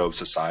salvation of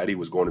society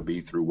was going to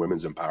be through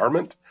women's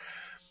empowerment.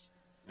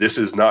 This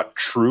is not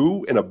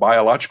true in a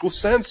biological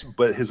sense,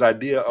 but his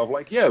idea of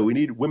like, yeah, we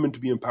need women to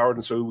be empowered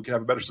and so we can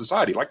have a better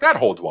society. Like that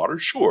holds water.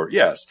 Sure.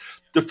 Yes.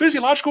 The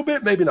physiological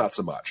bit, maybe not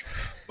so much,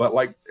 but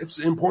like, it's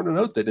important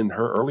to note that in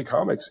her early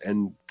comics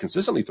and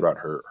consistently throughout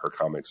her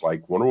comics,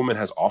 like Wonder Woman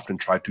has often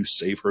tried to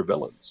save her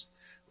villains,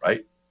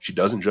 right? She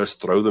doesn't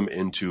just throw them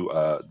into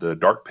the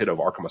dark pit of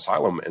Arkham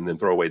Asylum and then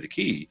throw away the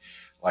key.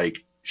 Like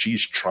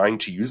she's trying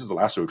to use the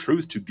lasso of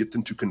truth to get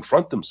them to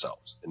confront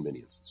themselves in many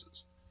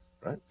instances.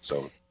 Right.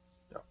 So,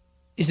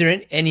 is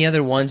there any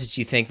other ones that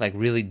you think like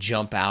really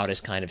jump out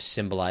as kind of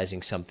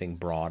symbolizing something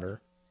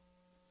broader?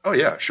 Oh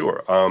yeah,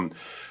 sure.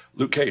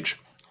 Luke Cage,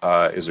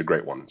 is a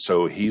great one.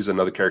 So he's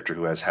another character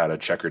who has had a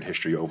checkered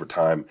history over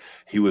time.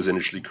 He was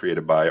initially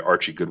created by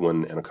Archie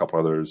Goodwin and a couple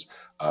others.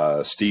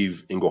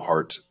 Steve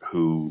Englehart,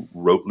 who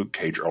wrote Luke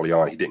Cage early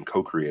on, he didn't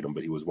co-create him,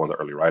 but he was one of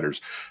the early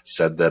writers,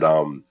 said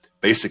that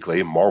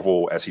basically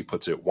Marvel, as he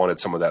puts it, wanted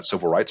some of that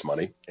civil rights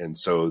money. And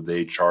so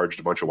they charged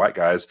a bunch of white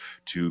guys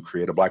to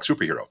create a black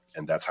superhero.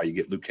 And that's how you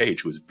get Luke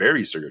Cage, who was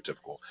very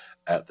stereotypical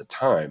at the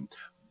time.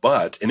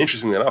 But, and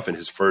interestingly enough, in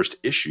his first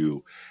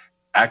issue,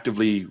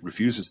 actively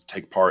refuses to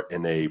take part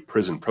in a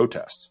prison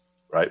protest,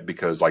 right?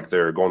 Because like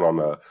they're going on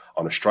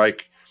a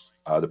strike.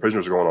 The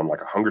prisoners are going on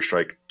like a hunger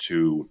strike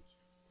to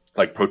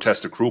like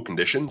protest the cruel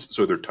conditions.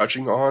 So they're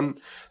touching on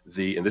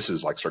and this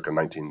is like circa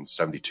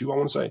 1972, I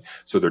want to say.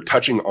 So they're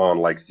touching on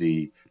like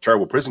the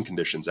terrible prison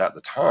conditions at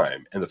the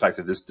time and the fact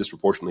that this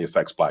disproportionately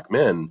affects black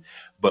men.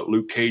 But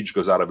Luke Cage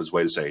goes out of his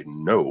way to say,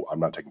 no, I'm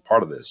not taking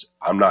part of this.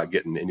 I'm not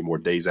getting any more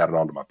days added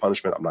on to my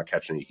punishment. I'm not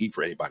catching any heat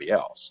for anybody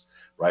else.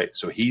 Right.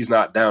 So he's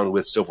not down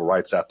with civil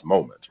rights at the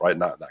moment, right?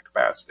 Not in that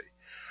capacity.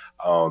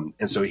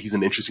 And so he's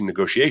an interesting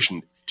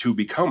negotiation to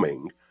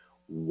becoming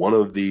one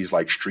of these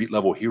like street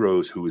level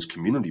heroes who is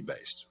community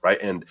based, right?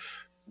 And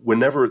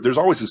whenever there's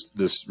always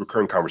this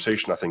recurring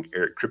conversation, I think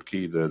Eric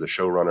Kripke, the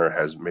showrunner,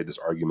 has made this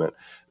argument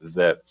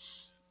that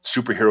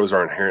superheroes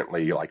are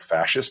inherently like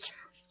fascist.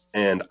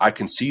 And I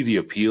can see the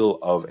appeal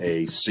of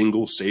a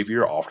single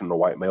savior, often a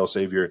white male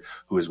savior,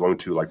 who is going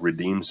to like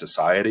redeem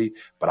society.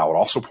 But I would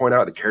also point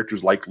out that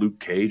characters like Luke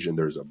Cage, and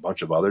there's a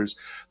bunch of others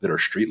that are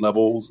street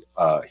level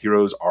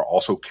heroes, are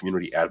also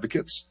community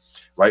advocates,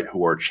 right?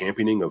 Who are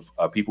championing of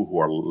people who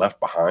are left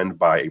behind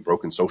by a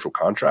broken social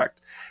contract.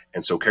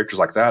 And so characters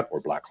like that, or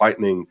Black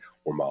Lightning,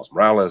 or Miles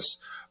Morales,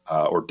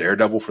 or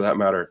Daredevil for that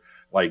matter,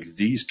 like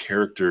these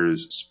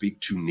characters speak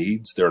to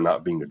needs that are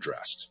not being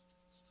addressed.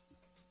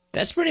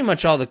 That's pretty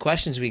much all the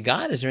questions we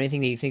got. Is there anything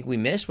that you think we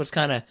missed? What's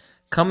kind of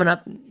coming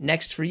up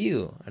next for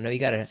you? I know you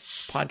got a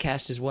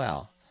podcast as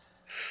well.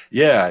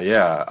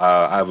 Yeah.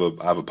 I have a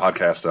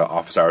podcast,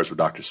 Office Hours with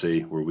Dr.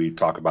 C, where we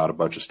talk about a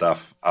bunch of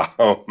stuff,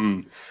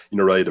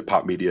 related to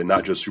pop media,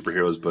 not just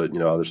superheroes, but,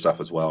 other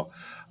stuff as well.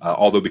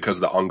 Although because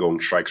of the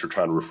ongoing strikes, we're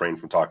trying to refrain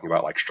from talking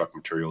about like struck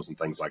materials and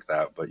things like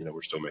that. But,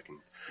 we're still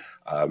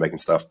making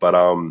stuff. But,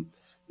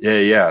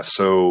 yeah.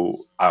 So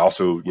I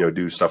also,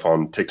 do stuff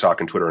on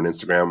TikTok and Twitter and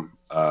Instagram.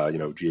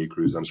 GA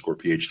Cruz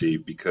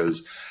 _PhD,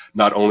 because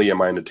not only am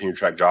I in a tenure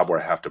track job where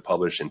I have to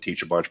publish and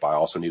teach a bunch, but I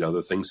also need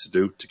other things to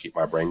do to keep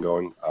my brain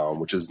going,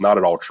 which is not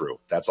at all true.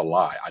 That's a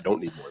lie. I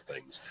don't need more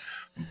things,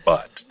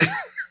 but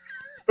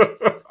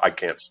I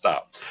can't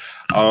stop.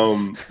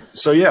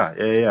 So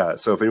yeah.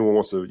 So if anyone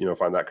wants to,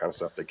 find that kind of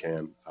stuff, they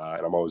can.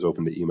 And I'm always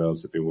open to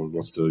emails if anyone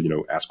wants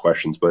to, ask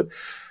questions. But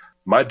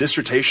my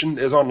dissertation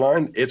is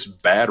online. It's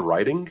bad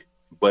writing,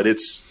 but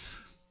it's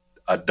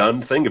a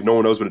done thing. If no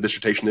one knows what a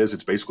dissertation is,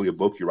 it's basically a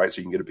book you write so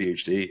you can get a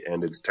PhD,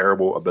 and it's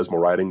terrible, abysmal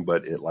writing,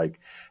 but it like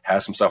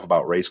has some stuff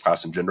about race,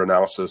 class, and gender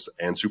analysis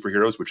and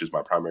superheroes, which is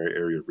my primary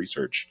area of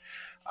research.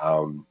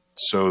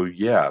 So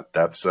yeah,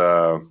 that's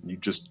you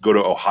just go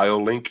to Ohio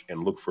link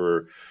and look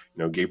for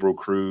Gabriel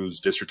Cruz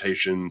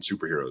dissertation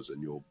superheroes,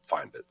 and you'll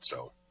find it.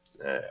 So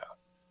yeah.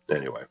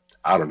 Anyway,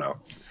 I don't know.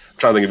 I'm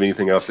trying to think of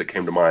anything else that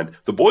came to mind.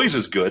 The Boys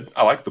is good.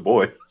 I like The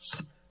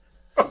Boys.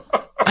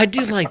 I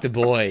do like The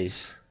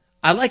Boys.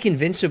 I like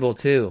Invincible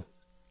too.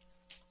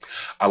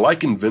 I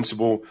like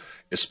Invincible,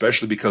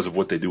 especially because of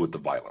what they do with the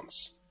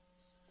violence.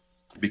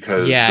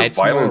 Because it's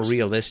violence, more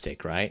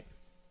realistic, right?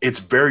 It's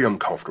very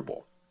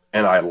uncomfortable.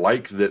 And I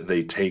like that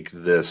they take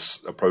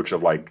this approach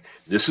of like,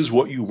 this is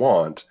what you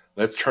want.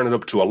 Let's turn it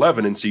up to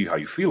 11 and see how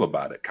you feel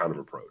about it kind of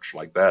approach.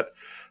 Like that.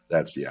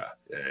 That's, yeah.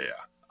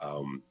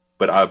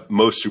 But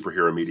most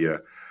superhero media,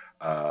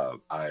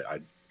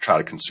 I try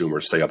to consume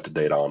or stay up to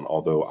date on,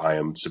 although I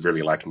am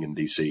severely lacking in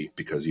DC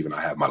because even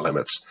I have my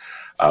limits.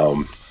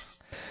 What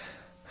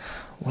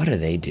are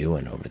they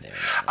doing over there?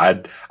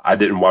 I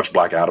didn't watch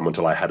Black Adam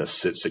until I had to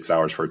sit 6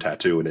 hours for a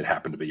tattoo, and it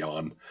happened to be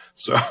on.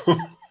 So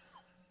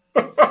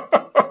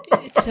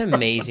it's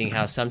amazing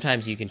how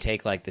sometimes you can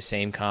take like the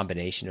same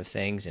combination of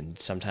things, and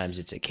sometimes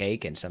it's a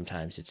cake and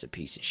sometimes it's a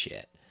piece of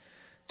shit.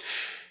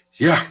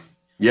 Yeah.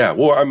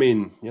 Well, I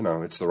mean,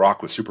 it's The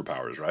Rock with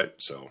superpowers, right?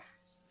 So,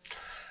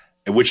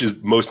 which is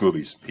most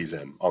movies he's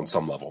in on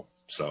some level.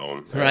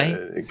 So right.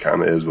 It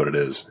kind of is what it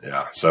is.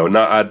 Yeah. So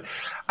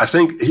I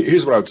think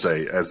here's what I would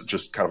say as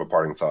just kind of a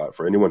parting thought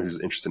for anyone who's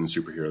interested in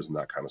superheroes and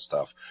that kind of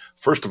stuff.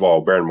 First of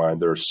all, bear in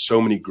mind, there are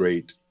so many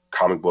great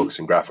comic books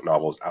and graphic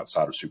novels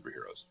outside of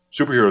superheroes.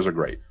 Superheroes are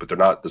great, but they're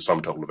not the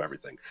sum total of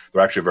everything.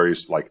 They're actually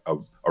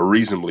a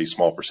reasonably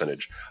small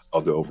percentage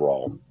of the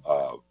overall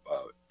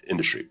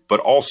industry.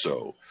 But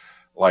also,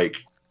 like,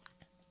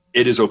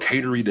 it is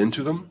okay to read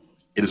into them.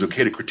 It is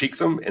okay to critique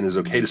them, and it is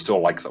okay to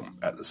still like them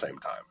at the same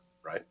time,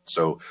 right?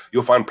 So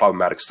you'll find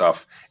problematic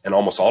stuff in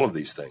almost all of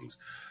these things,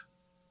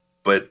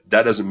 but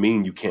that doesn't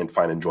mean you can't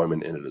find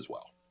enjoyment in it as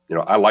well.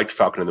 I liked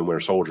Falcon and the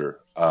Winter Soldier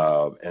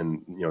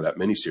and that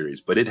miniseries,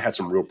 but it had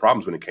some real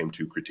problems when it came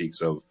to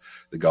critiques of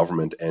the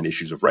government and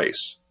issues of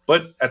race.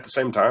 But at the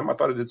same time, I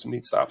thought it did some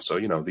neat stuff. So,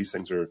 these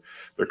things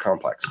they're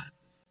complex.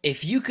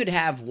 If you could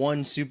have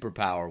one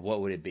superpower,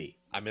 what would it be?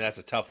 I mean, that's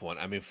a tough one.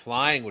 I mean,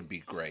 flying would be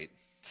great.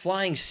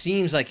 Flying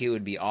seems like it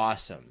would be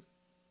awesome,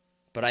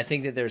 but I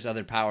think that there's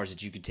other powers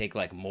that you could take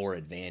like more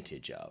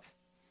advantage of.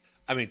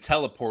 I mean,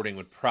 teleporting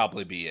would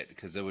probably be it,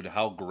 because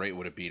how great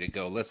would it be to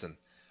go, listen,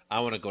 I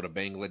want to go to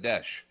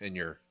Bangladesh, and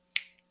you're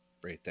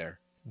right there.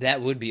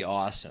 That would be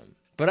awesome.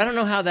 But I don't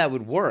know how that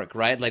would work,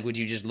 right? Like, would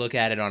you just look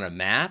at it on a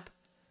map?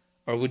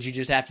 Or would you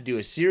just have to do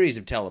a series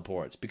of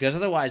teleports? Because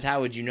otherwise,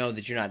 how would you know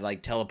that you're not,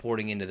 like,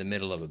 teleporting into the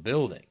middle of a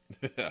building?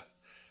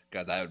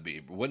 God,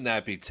 wouldn't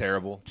that be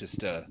terrible?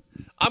 Just,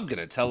 I'm going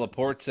to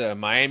teleport to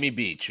Miami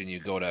Beach, and you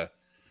go to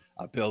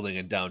a building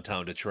in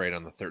downtown Detroit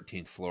on the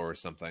 13th floor or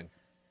something.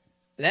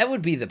 That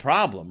would be the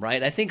problem,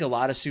 right? I think a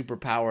lot of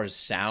superpowers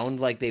sound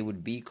like they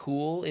would be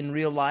cool in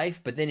real life,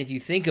 but then if you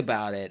think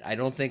about it, I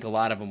don't think a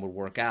lot of them would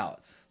work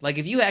out. Like,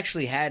 if you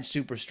actually had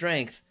super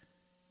strength,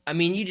 I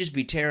mean, you'd just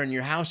be tearing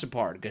your house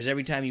apart, because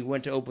every time you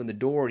went to open the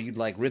door, you'd,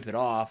 like, rip it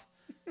off,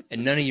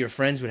 and none of your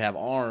friends would have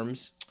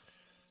arms.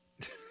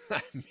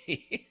 I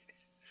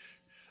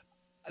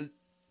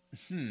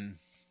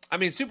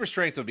mean, super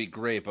strength would be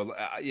great,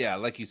 but yeah,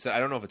 like you said, I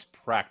don't know if it's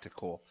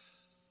practical,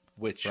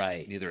 which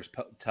neither is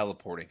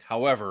teleporting.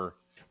 However,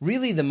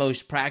 really the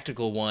most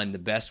practical one, the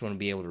best one, would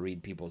be able to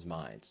read people's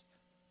minds.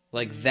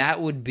 Like, that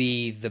would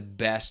be the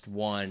best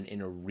one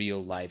in a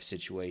real life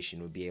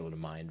situation, would be able to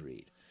mind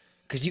read.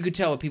 Because you could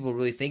tell what people are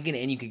really thinking,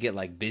 and you could get,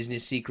 like,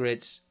 business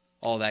secrets,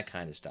 all that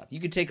kind of stuff. You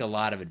could take a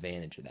lot of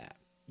advantage of that.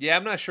 Yeah,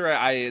 I'm not sure.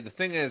 The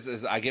thing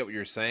is I get what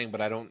you're saying,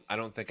 but I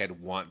don't think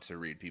I'd want to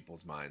read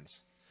people's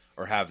minds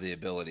or have the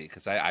ability,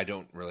 because I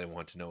don't really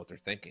want to know what they're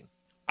thinking.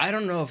 I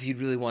don't know if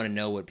you'd really want to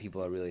know what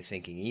people are really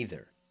thinking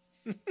either.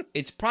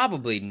 It's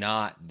probably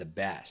not the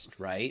best,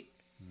 right?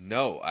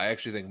 No, I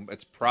actually think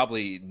it's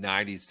probably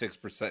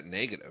 96%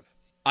 negative.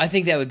 I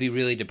think that would be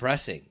really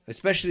depressing,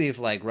 especially if,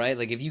 like, right?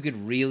 Like, if you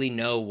could really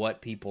know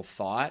what people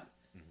thought,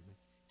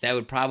 that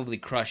would probably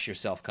crush your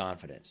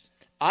self-confidence.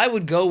 I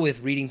would go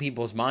with reading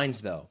people's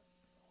minds, though,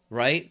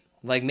 right?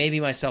 Like,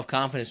 maybe my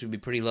self-confidence would be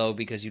pretty low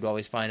because you'd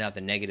always find out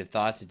the negative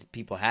thoughts that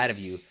people had of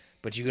you,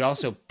 but you could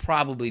also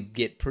probably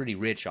get pretty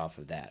rich off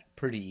of that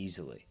pretty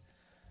easily.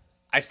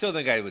 I still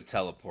think I would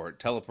teleport.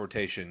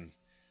 Teleportation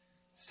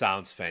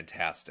sounds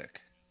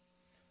fantastic.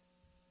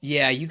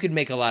 Yeah, you could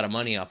make a lot of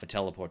money off of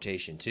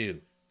teleportation,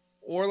 too.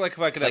 Or, like, if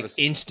I could have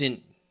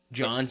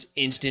John's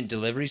instant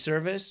delivery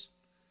service.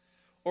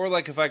 Or,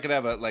 like, if I could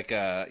have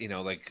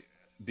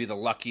be the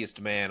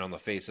luckiest man on the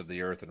face of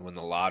the earth and win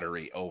the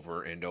lottery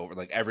over and over.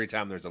 Like, every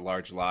time there's a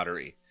large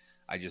lottery,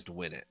 I just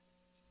win it.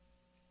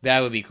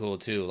 That would be cool,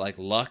 too. Like,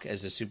 luck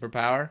as a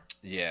superpower.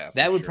 Yeah,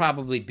 that would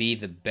probably be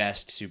the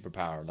best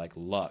superpower, like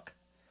luck.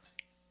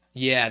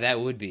 Yeah, that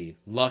would be.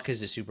 Luck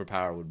as a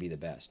superpower would be the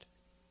best.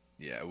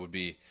 Yeah, it would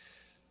be.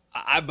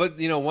 But,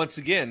 once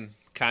again,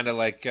 kind of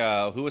like,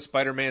 who was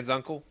Spider-Man's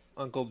uncle?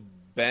 Uncle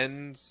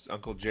Ben's?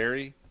 Uncle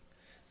Jerry?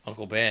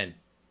 Uncle Ben.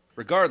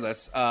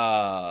 Regardless,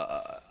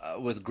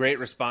 with great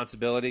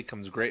responsibility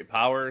comes great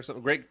power. So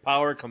great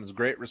power comes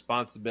great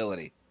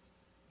responsibility.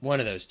 One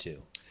of those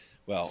two.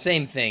 Well,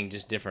 same thing,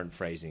 just different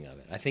phrasing of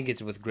it. I think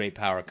it's with great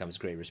power comes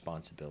great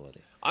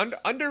responsibility.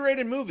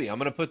 Underrated movie. I'm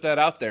going to put that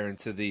out there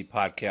into the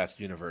podcast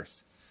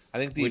universe. I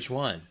think the Which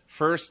one?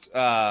 First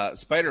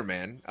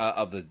Spider-Man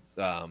of the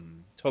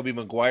Tobey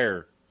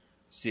Maguire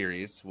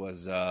series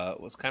was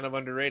kind of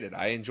underrated.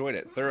 I enjoyed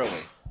it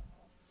thoroughly.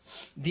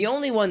 The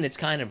only one that's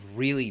kind of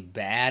really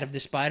bad of the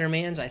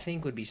Spider-Mans, I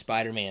think, would be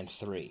Spider-Man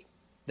 3.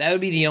 That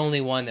would be the only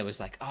one that was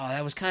like, oh,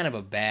 that was kind of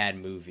a bad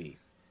movie.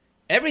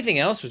 Everything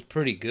else was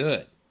pretty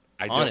good,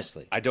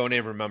 honestly. I don't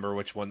even remember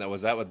which one that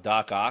was. That with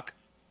Doc Ock?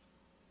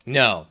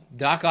 No,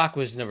 Doc Ock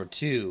was number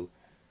 2.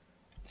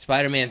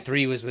 Spider-Man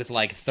 3 was with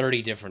like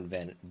 30 different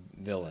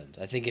villains.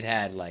 I think it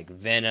had like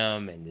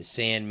Venom and the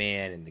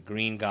Sandman and the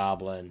Green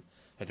Goblin,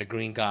 or the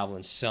Green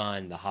Goblin's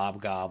son, the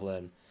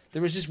Hobgoblin.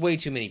 There was just way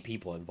too many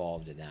people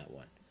involved in that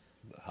one.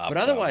 But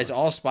otherwise,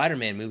 all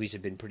Spider-Man movies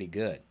have been pretty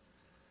good.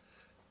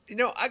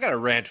 I got to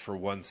rant for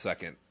 1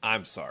 second.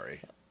 I'm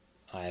sorry.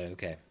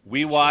 Okay.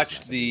 We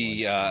watched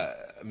me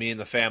and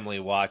the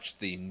family watched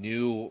the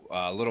new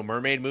Little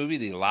Mermaid movie,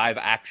 the live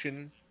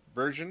action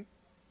version.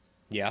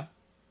 Yeah.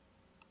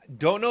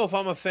 Don't know if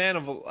I'm a fan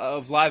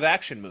of live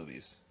action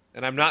movies,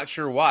 and I'm not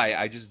sure why.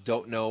 I just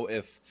don't know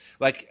if,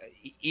 like,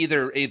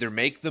 either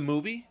make the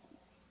movie,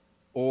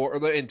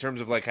 or in terms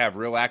of like have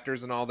real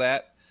actors and all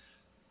that,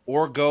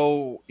 or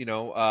go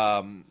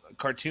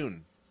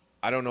cartoon.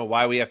 I don't know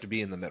why we have to be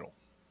in the middle.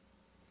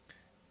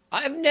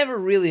 I've never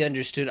really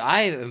understood.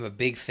 I am a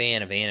big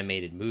fan of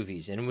animated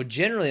movies and would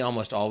generally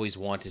almost always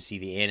want to see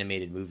the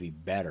animated movie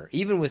better,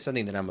 even with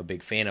something that I'm a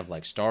big fan of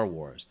like Star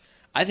Wars.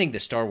 I think the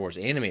Star Wars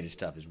animated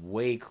stuff is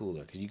way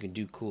cooler because you can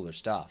do cooler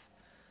stuff.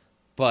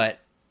 But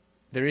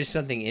there is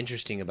something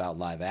interesting about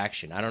live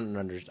action.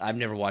 I've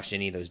never watched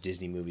any of those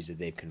Disney movies that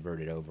they've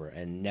converted over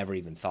and never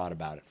even thought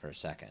about it for a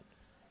second.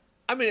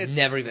 I mean,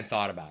 never even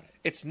thought about it.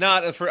 It's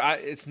not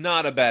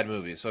a bad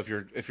movie. So if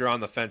you're on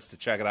the fence to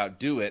check it out,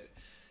 do it.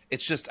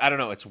 It's just, I don't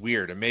know, it's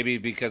weird. And maybe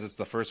because it's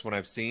the first one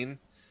I've seen,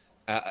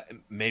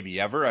 Maybe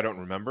ever. I don't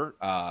remember.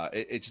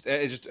 It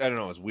just I don't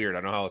know. It's weird.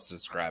 I don't know how else to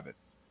describe it.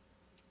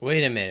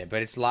 Wait a minute,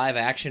 but it's live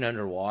action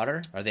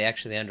underwater? Are they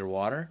actually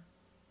underwater?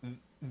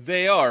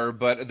 They are,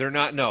 but they're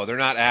not. No, they're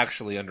not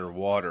actually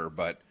underwater.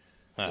 But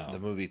the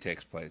movie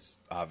takes place,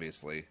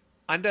 obviously,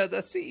 under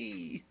the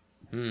sea.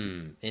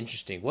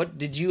 Interesting. What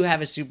did you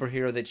have a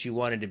superhero that you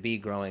wanted to be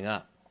growing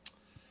up?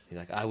 You're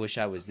like, I wish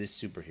I was this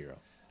superhero.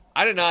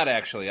 I did not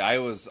actually. I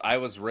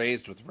was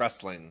raised with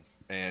wrestling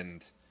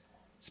and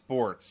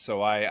sports,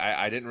 so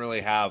I didn't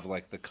really have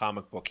like the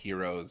comic book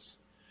heroes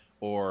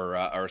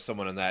or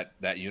someone in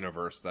that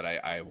universe that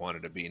I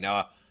wanted to be.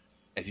 Now,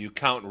 if you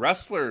count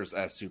wrestlers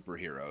as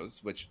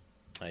superheroes, which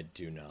I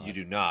do not, you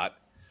do not.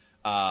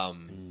 I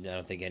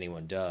don't think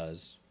anyone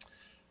does.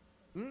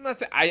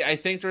 I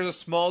think there's a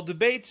small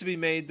debate to be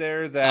made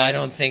there. That I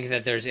don't think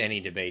that there's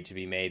any debate to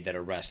be made that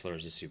a wrestler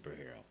is a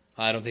superhero.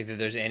 I don't think that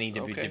there's any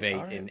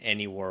debate in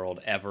any world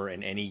ever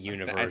in any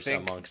universe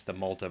amongst the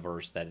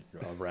multiverse that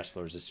a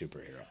wrestler is a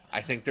superhero.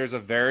 I think there's a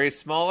very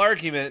small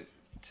argument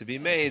to be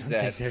made I don't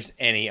that think there's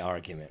any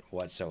argument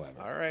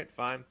whatsoever. All right,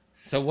 fine.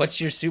 So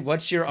what's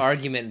your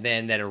argument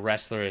then that a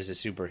wrestler is a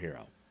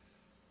superhero?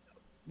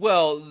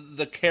 Well,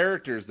 the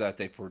characters that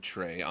they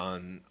portray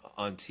on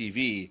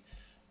TV,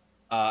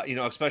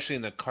 especially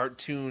in the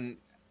cartoon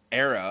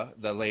era,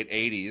 the late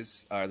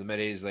 '80s, or the mid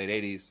 '80s, late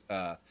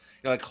 '80s,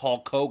 like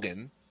Hulk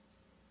Hogan.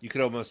 You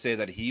could almost say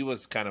that he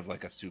was kind of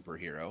like a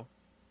superhero.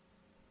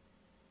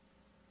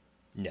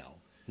 No,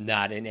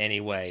 not in any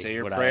way. Say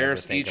your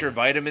prayers, eat your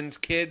vitamins,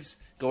 kids.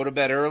 Go to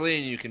bed early,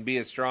 and you can be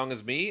as strong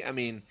as me. I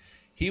mean,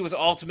 he was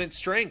ultimate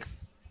strength.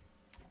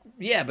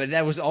 Yeah, but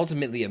that was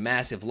ultimately a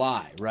massive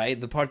lie, right?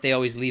 The part they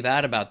always leave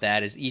out about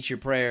that is eat your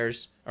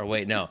prayers, or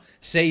wait, no.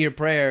 Say your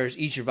prayers,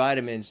 eat your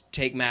vitamins,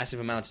 take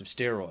massive amounts of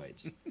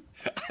steroids.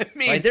 I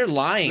mean, right? They're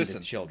lying to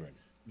children.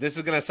 This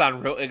is going to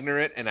sound real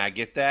ignorant, and I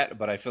get that,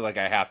 but I feel like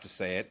I have to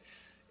say it,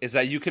 is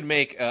that you could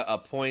make a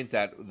point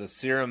that the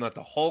serum that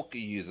the Hulk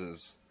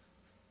uses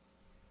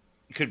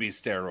could be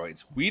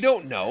steroids. We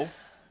don't know.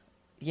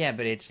 Yeah,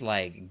 but it's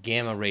like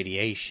gamma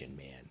radiation,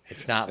 man.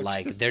 It's not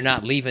like they're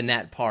not leaving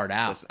that part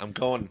out. Listen, I'm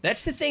going.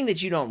 That's the thing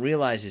that you don't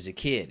realize as a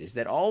kid is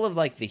that all of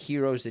like the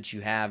heroes that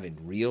you have in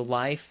real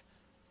life,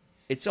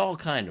 it's all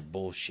kind of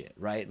bullshit,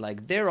 right?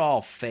 Like they're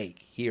all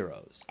fake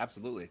heroes.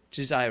 Absolutely. Which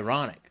is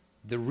ironic.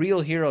 The real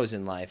heroes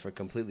in life are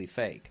completely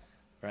fake,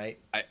 right?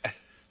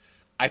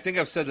 I think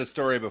I've said this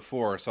story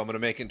before, so I'm going to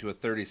make it into a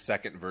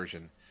 30-second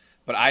version.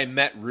 But I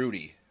met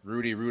Rudy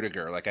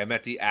Rudiger. Like I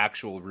met the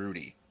actual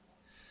Rudy.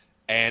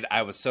 And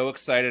I was so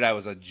excited. I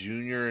was a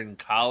junior in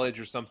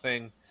college or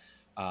something.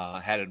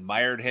 Had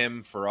admired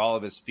him for all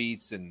of his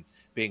feats and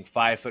being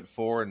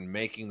 5'4" and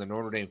making the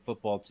Notre Dame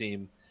football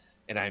team.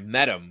 And I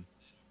met him,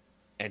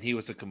 and he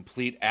was a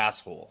complete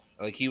asshole.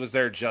 Like he was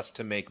there just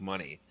to make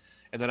money.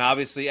 And then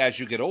obviously as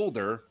you get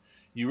older,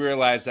 you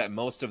realize that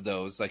most of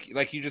those,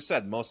 like you just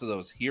said, most of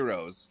those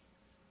heroes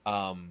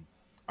are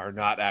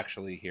not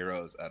actually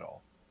heroes at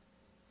all.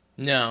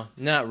 No,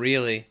 not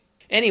really.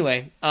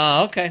 Anyway,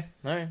 okay.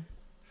 All right.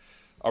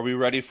 Are we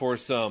ready for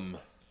some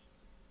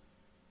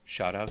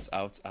shout-outs,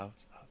 outs?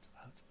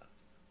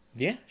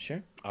 Yeah,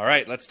 sure. All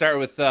right, let's start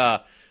with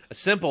a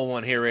simple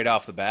one here right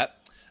off the bat.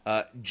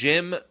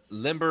 Jim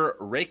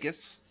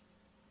Limber-Rakis.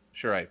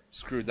 Sure, I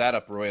screwed that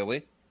up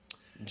royally.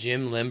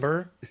 Jim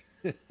Limber?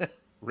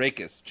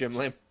 Rakis. Jim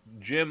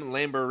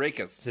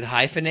Limber-Rakis. Is it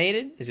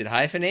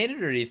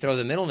hyphenated? Or do you throw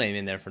the middle name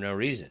in there for no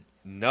reason?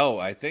 No,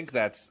 I think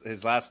that's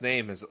his last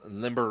name is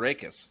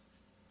Limber-Rakis.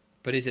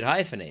 But is it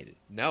hyphenated?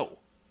 No.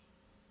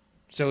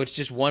 So it's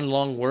just one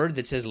long word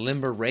that says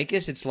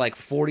Limber-Rakis? It's like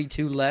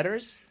 42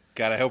 letters?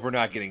 God, I hope we're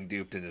not getting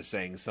duped into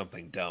saying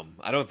something dumb.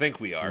 I don't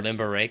think we are.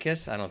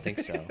 Limber-Rakis? I don't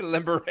think so.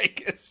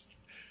 Limber-Rakis.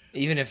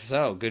 Even if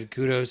so, good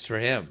kudos for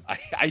him.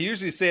 I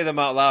usually say them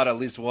out loud at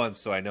least once,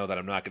 so I know that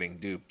I'm not getting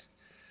duped.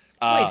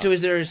 Wait, so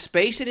is there a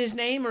space in his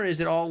name, or is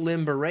it all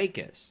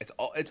Limber-Rakis?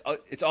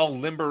 It's all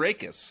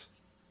Limber-Rakis.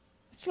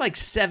 It's like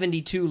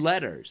 72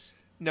 letters.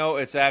 No,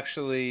 it's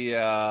actually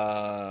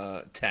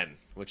 10,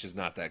 which is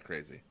not that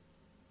crazy.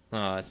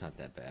 Oh, that's not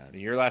that bad.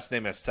 Your last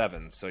name has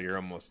 7, so you're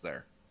almost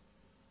there.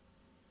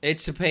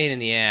 It's a pain in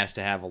the ass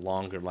to have a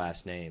longer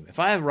last name. If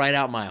I write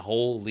out my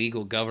whole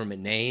legal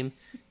government name,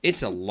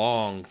 it's a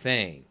long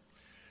thing.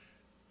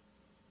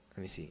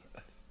 Let me see.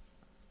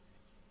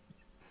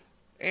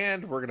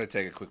 And we're going to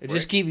take a quick break.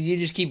 You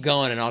just keep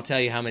going, and I'll tell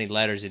you how many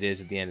letters it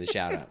is at the end of the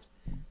shout-outs.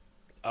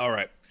 All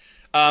right.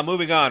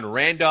 Moving on.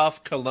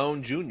 Randolph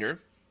Cologne Jr.,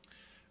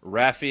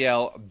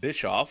 Raphael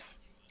Bischoff,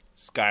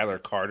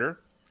 Skylar Carter,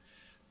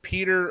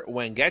 Peter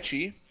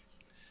Wangechi,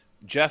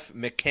 Jeff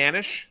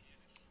McCanish,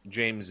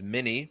 James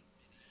Minnie,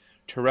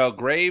 Terrell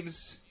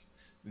Graves,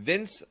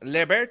 Vince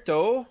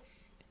Liberto,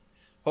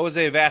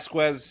 Jose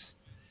Vasquez,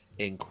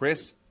 and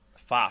Chris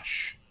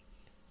Fosh.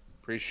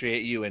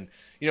 Appreciate you. And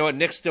you know what?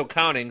 Nick's still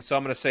counting, so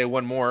I'm going to say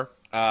one more.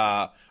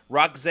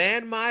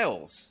 Roxanne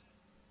Miles.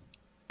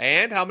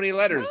 And how many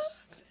letters?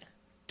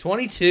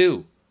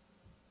 22.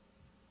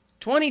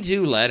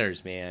 22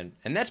 letters, man.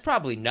 And that's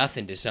probably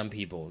nothing to some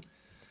people.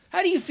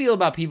 How do you feel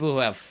about people who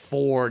have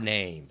 4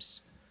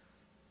 names?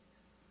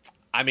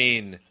 I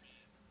mean,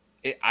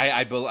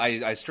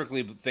 I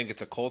strictly think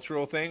it's a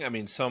cultural thing. I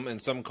mean, in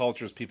some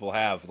cultures, people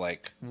have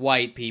like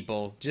white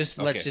people.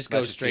 Let's just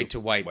go straight to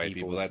white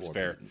people. That's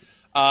fair. People.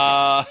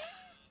 I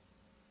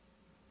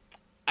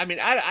mean,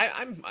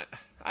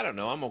 I don't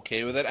know. I'm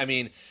okay with it. I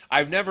mean,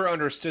 I've never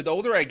understood. The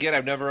older I get,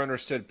 I've never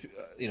understood.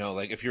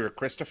 Like if you're a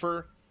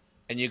Christopher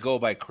and you go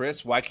by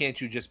Chris, why can't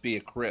you just be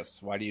a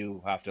Chris? Why do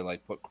you have to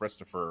like put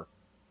Christopher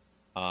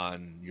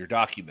on your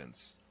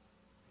documents?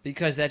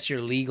 Because that's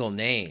your legal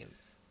name.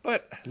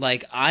 But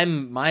like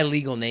my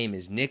legal name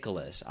is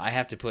Nicholas. I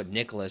have to put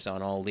Nicholas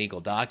on all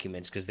legal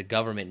documents because the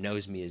government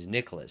knows me as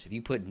Nicholas. If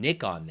you put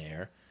Nick on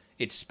there,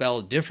 it's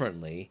spelled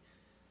differently,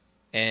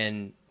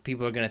 and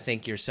people are going to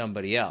think you're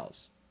somebody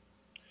else.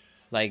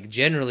 Like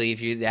generally,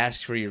 if you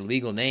ask for your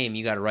legal name,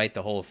 you got to write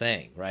the whole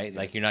thing, right?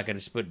 Like you're not going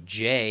to just put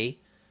J.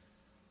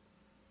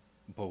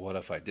 But what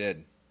if I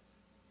did?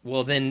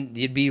 Well, then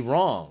you'd be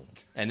wrong,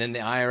 and then the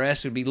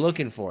IRS would be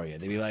looking for you.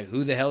 They'd be like,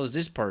 "Who the hell is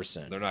this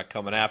person?" They're not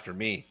coming after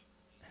me.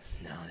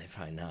 No, they're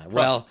probably not.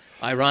 Well,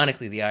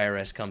 ironically, the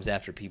IRS comes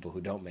after people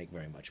who don't make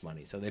very much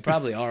money, so they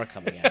probably are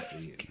coming after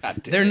you.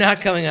 They're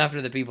not coming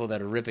after the people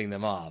that are ripping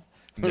them off.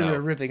 No.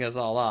 They're ripping us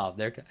all off.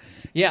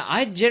 Yeah,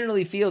 I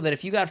generally feel that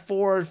if you got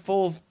four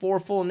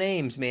full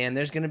names, man,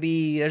 there's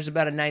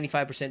about a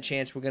 95%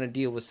 chance we're going to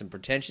deal with some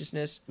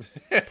pretentiousness.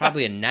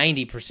 Probably a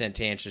 90%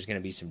 chance there's going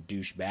to be some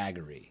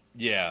douchebaggery.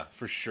 Yeah,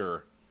 for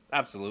sure.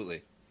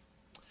 Absolutely.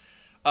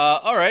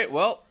 All right,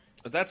 well,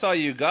 if that's all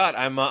you got,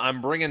 I'm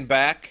bringing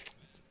back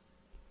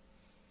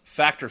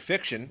Fact or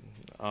Fiction.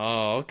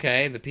 Oh,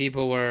 okay. The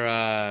people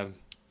were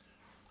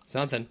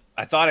something.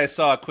 I thought I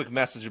saw a quick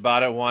message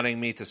about it wanting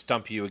me to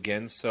stump you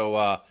again.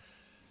 So,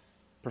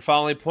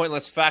 profoundly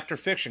pointless fact or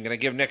fiction. Going to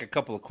give Nick a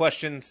couple of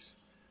questions,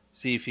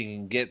 see if he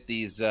can get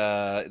these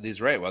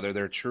right, whether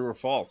they're true or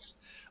false.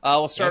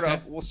 We'll start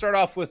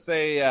off with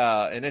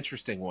an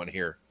interesting one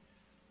here.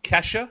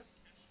 Kesha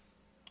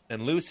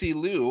and Lucy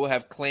Liu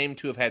have claimed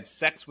to have had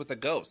sex with a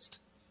ghost.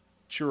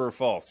 True or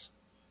false?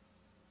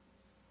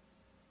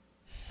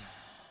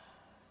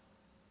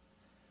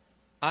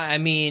 I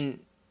mean,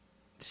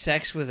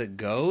 sex with a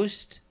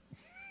ghost?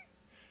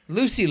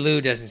 Lucy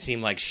Liu doesn't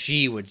seem like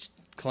she would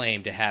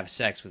claim to have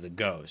sex with a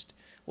ghost.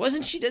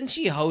 Didn't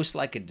she host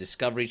like a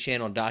Discovery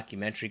Channel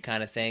documentary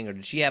kind of thing, or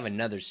did she have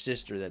another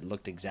sister that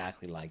looked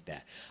exactly like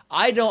that?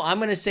 I'm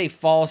going to say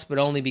false, but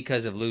only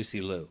because of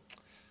Lucy Liu.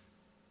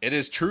 It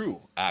is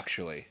true,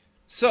 actually.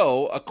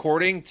 So,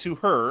 according to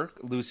her,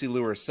 Lucy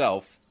Liu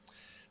herself,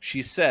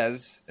 she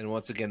says, and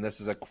once again,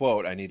 this is a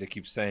quote, I need to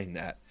keep saying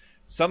that,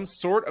 some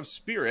sort of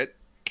spirit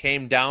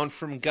came down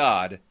from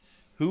God,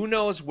 who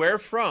knows where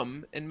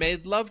from, and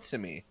made love to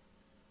me.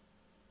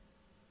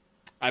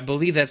 I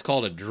believe that's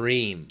called a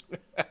dream.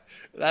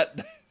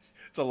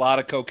 It's a lot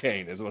of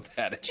cocaine is what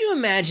that is. Could you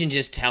imagine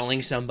just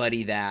telling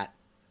somebody that?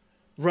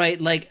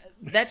 Right? Like,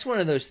 that's one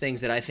of those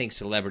things that I think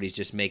celebrities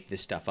just make this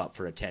stuff up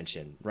for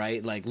attention,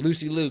 right? Like,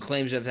 Lucy Liu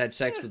claims to have had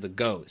sex with a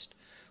ghost.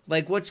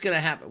 Like, what's going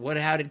to happen?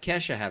 How did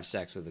Kesha have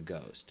sex with a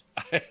ghost?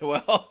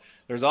 Well,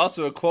 there's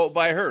also a quote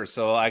by her,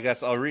 so I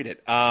guess I'll read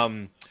it.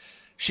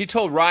 She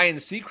told Ryan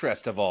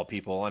Seacrest, of all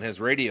people, on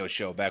his radio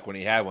show back when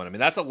he had one. I mean,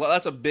 that's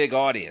a big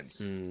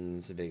audience.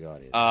 It's a big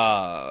audience.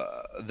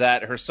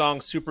 That her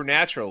song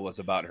Supernatural was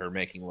about her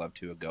making love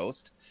to a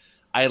ghost.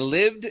 I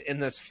lived in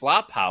this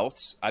flop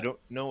house, I don't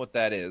know what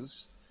that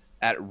is,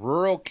 at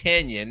Rural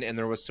Canyon, and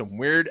there was some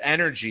weird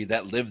energy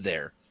that lived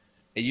there.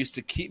 It used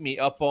to keep me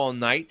up all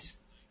night,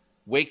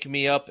 wake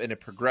me up, and it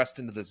progressed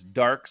into this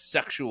dark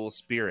sexual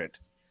spirit.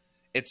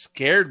 It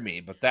scared me,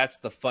 but that's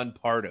the fun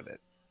part of it.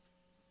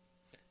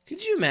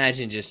 Could you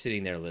imagine just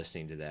sitting there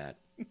listening to that?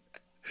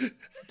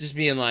 Just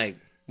being like,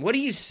 what do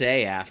you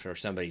say after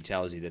somebody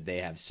tells you that they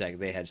had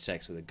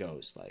sex with a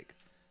ghost? Like,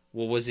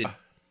 well, was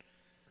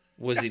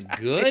it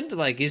good?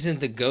 Like, isn't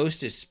the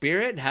ghost a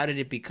spirit? How did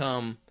it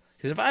become?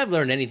 Because if I've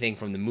learned anything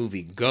from the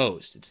movie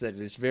Ghost, it's that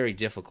it's very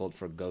difficult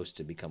for ghosts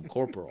to become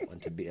corporal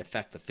and to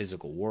affect the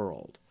physical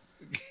world.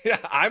 Yeah,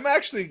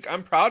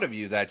 I'm proud of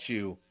you that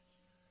you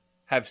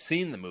have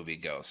seen the movie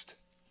Ghost.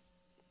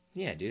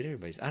 Yeah,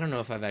 dude, I don't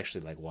know if I've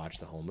actually like watched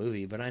the whole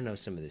movie, but I know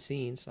some of the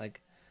scenes. Like,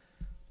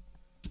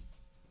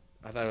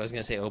 I thought I was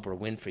gonna say Oprah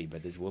Winfrey,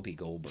 but there's Whoopi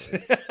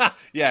Goldberg.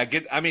 Yeah,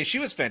 she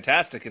was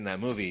fantastic in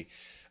that movie.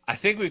 I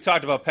think we've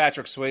talked about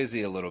Patrick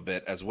Swayze a little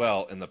bit as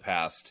well in the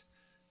past.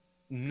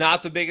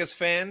 Not the biggest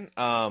fan,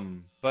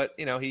 but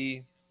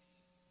he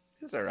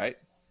was all right.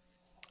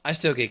 I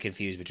still get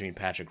confused between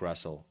Patrick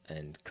Russell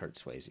and Kurt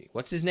Swayze.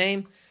 What's his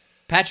name?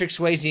 Patrick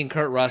Swayze and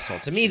Kurt Russell.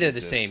 To me, they're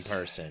the same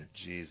person.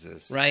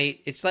 Jesus.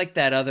 Right? It's like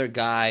that other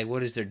guy.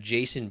 What is there?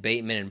 Jason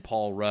Bateman and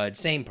Paul Rudd.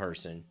 Same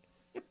person.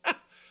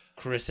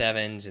 Chris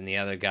Evans and the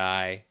other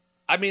guy.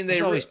 I mean,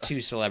 there's always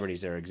two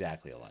celebrities that are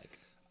exactly alike.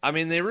 I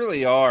mean, they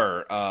really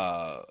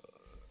are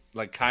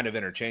like kind of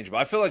interchangeable.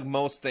 I feel like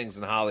most things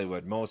in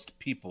Hollywood, most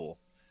people,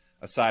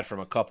 aside from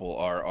a couple,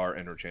 are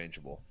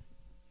interchangeable.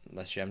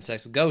 Unless you're having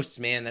sex with ghosts,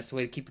 man. That's the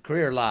way to keep your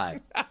career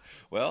alive.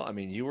 Well, I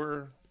mean, you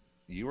were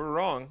You were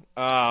wrong.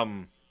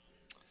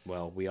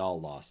 Well, we all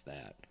lost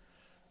that.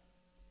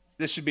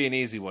 This should be an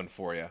easy one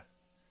for you.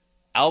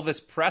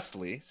 Elvis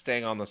Presley,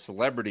 staying on the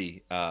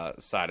celebrity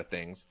side of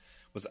things,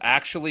 was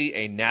actually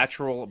a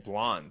natural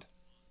blonde.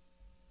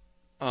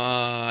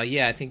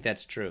 Yeah, I think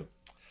that's true.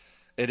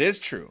 It is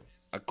true.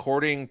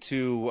 According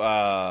to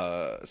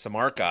some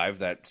archive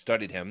that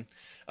studied him,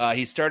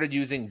 he started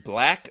using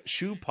black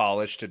shoe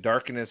polish to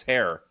darken his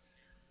hair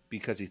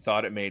because he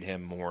thought it made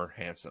him more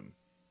handsome.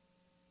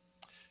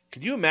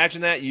 Could you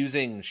imagine that,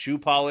 using shoe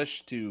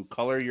polish to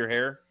color your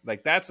hair?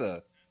 Like, that's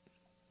a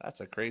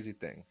crazy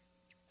thing.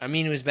 I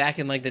mean, it was back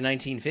in like the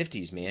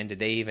 1950s, man. Did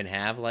they even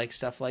have like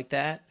stuff like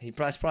that?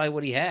 That's probably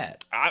what he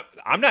had.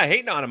 I'm not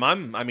hating on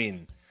him. I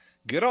mean,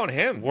 good on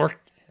him.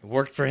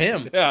 Worked for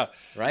him. Yeah.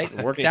 Right?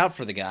 Worked out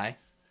for the guy.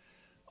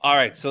 All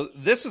right, so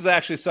this was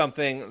actually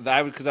something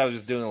that because I was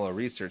just doing a little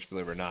research,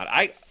 believe it or not.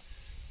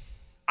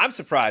 I'm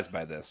surprised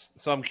by this,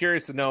 so I'm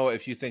curious to know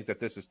if you think that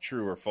this is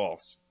true or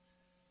false.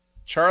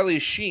 Charlie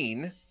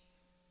Sheen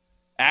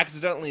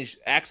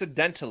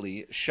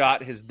accidentally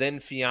shot his then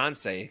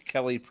fiance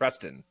Kelly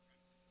Preston.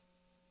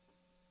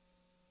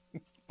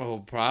 Oh,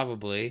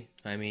 probably.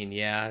 I mean,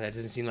 yeah, that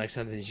doesn't seem like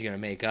something that you're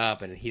going to make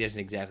up, and he doesn't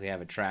exactly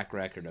have a track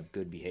record of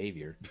good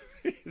behavior.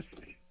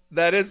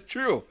 That is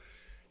true.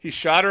 He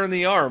shot her in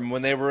the arm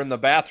when they were in the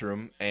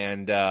bathroom,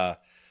 and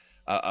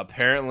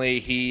apparently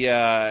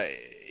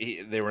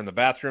they were in the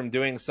bathroom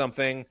doing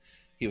something.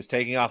 He was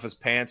taking off his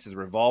pants. His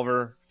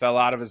revolver fell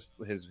out of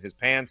his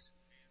pants,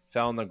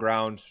 fell on the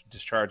ground,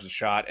 discharged the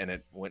shot, and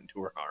it went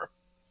into her arm.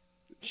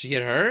 She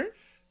get hurt?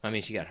 I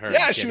mean, she got hurt.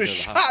 Yeah, she was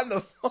shot in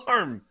the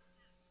arm.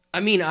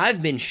 I mean,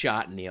 I've been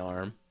shot in the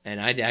arm,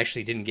 and I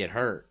actually didn't get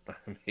hurt.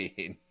 I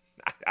mean,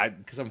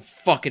 because I'm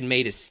fucking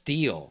made of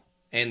steel.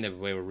 And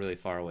we were really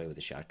far away with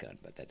the shotgun,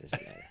 but that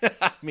doesn't matter.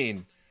 I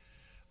mean,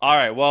 all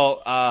right.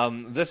 Well,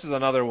 this is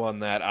another one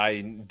that I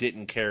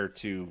didn't care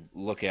to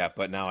look at,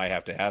 but now I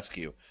have to ask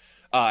you.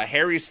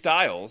 Harry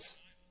Styles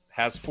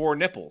has 4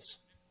 nipples.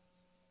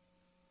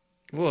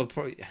 Well,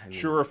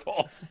 true or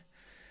false?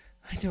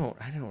 I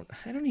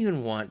don't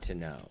even want to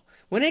know.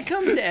 When it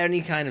comes to any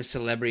kind of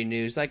celebrity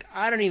news, like,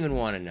 I don't even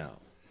want to know.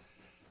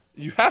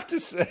 You have to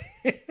say...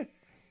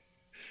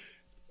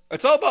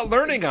 It's all about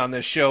learning on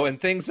this show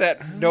and things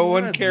that no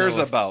one cares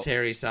about. If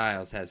Harry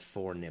Styles has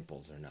 4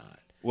 nipples or not.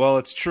 Well,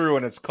 it's true,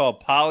 and it's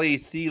called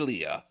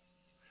polythelia,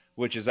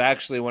 which is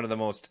actually one of the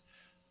most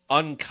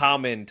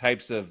uncommon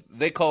types of...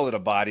 They call it a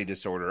body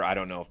disorder. I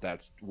don't know if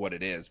that's what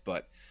it is,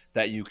 but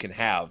that you can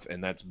have,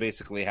 and that's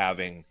basically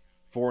having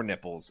 4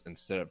 nipples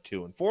instead of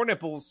 2. And 4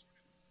 nipples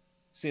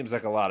seems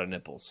like a lot of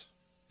nipples.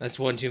 That's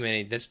one too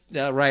many. That's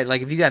right.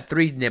 Like, if you got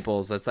 3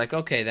 nipples, that's like,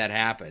 okay, that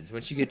happens.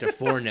 Once you get to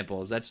 4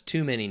 nipples, that's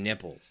too many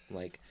nipples.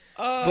 Like,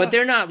 but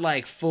they're not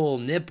like full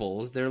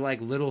nipples. They're like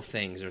little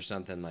things or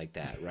something like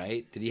that,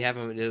 right? Did he have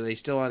them? Are they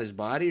still on his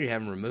body, or do you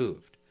have them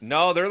removed?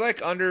 No, they're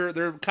like under.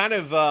 They're kind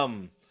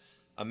of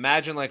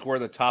imagine like where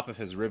the top of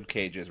his rib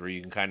cage is, where you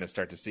can kind of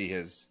start to see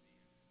his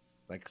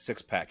like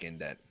 6-pack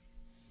indent.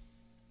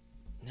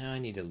 Now I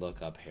need to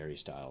look up Harry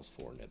Styles'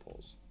 4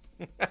 nipples.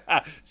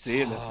 See,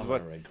 and this is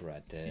what I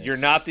regret this. You're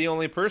not the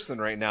only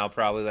person right now,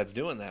 probably, that's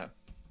doing that.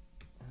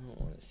 I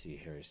don't want to see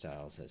Harry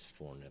Styles has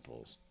 4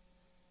 nipples.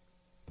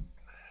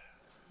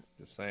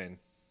 Just saying.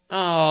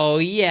 Oh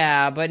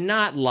yeah, but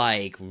not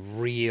like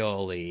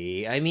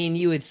really. I mean,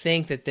 you would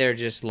think that they're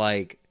just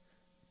like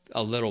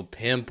a little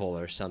pimple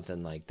or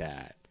something like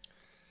that.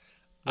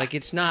 Like,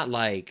 it's not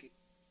like.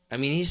 I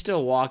mean, he's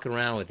still walking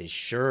around with his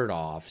shirt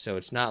off, so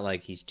it's not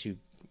like he's too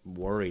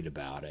worried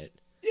about it.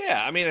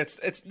 Yeah, I mean,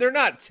 it's they're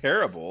not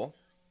terrible.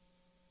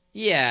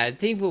 Yeah, I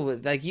think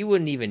like you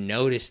wouldn't even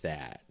notice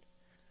that.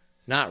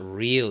 Not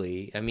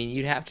really. I mean,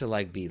 you'd have to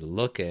like be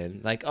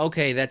looking. Like,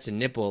 okay, that's a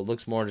nipple. It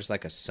looks more just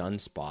like a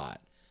sunspot,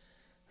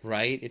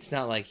 right? It's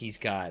not like he's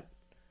got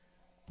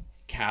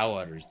cow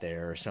udders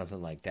there or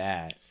something like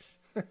that.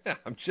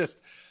 I'm just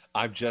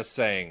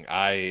saying.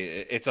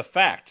 It's a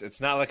fact.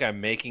 It's not like I'm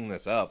making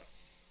this up.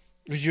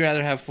 Would you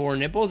rather have 4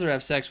 nipples or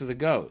have sex with a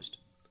ghost?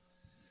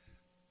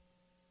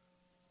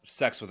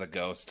 Sex with a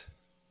ghost.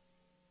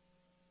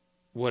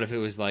 What if it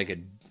was like a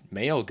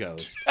male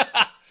ghost?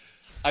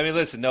 I mean,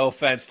 listen, no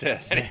offense to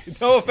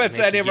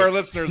any of our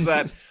listeners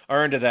that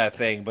are into that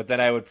thing, but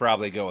then I would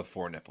probably go with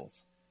 4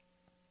 nipples.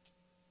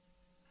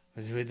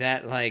 Would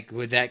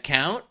that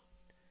count?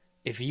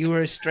 If you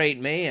were a straight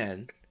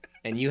man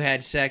and you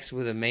had sex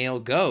with a male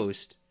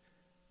ghost,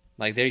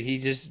 like he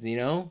just,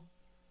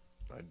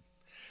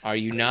 are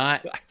you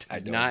not? I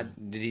don't.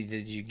 Not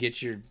did you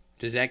get your?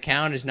 Does that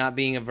count as not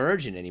being a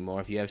virgin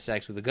anymore if you have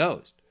sex with a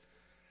ghost?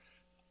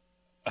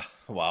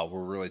 Wow,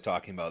 we're really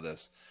talking about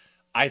this.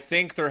 I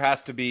think there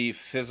has to be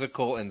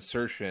physical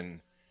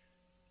insertion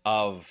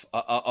of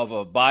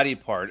a body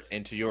part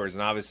into yours,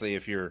 and obviously,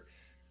 if you're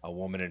a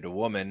woman into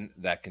woman,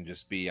 that can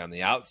just be on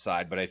the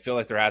outside. But I feel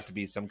like there has to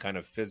be some kind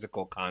of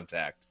physical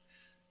contact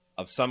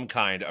of some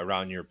kind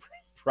around your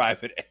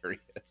private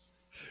areas.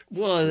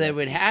 Well, there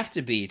would have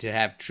to be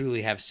to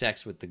truly have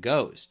sex with the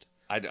ghost.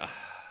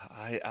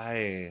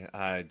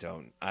 I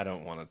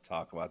don't want to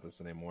talk about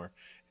this anymore.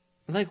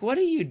 Like, what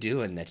are you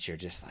doing that you're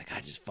just like,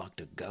 I just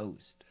fucked a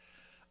ghost?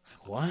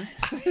 What?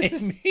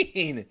 I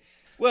mean,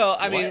 well,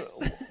 I mean,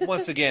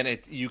 once again,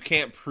 you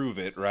can't prove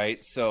it,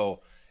 right? So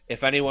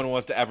if anyone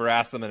was to ever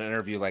ask them in an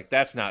interview, like,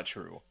 that's not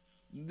true.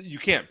 You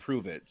can't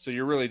prove it. So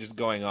you're really just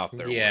going off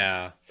their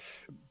word.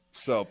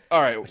 So,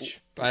 all right. Which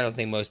I don't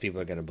think most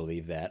people are going to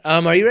believe that.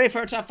 Are you ready for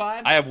our top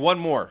 5? I have one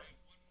more.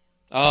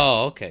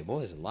 Oh, okay. Boy,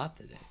 there's a lot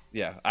today.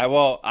 Yeah, I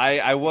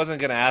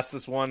wasn't gonna ask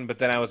this one, but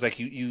then I was like,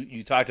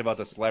 you talked about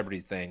the celebrity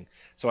thing,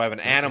 so I have an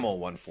animal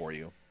one for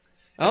you.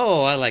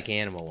 Oh, I like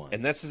animal ones.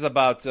 And this is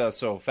about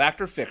so fact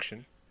or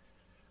fiction.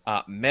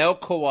 Male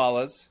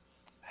koalas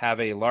have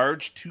a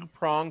large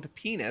 2-pronged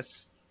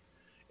penis,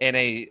 and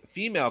a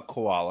female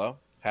koala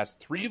has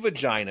 3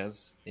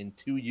 vaginas and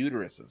 2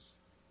 uteruses.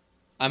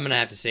 I'm gonna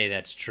have to say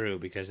that's true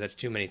because that's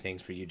too many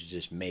things for you to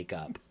just make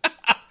up.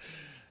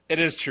 It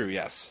is true,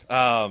 yes.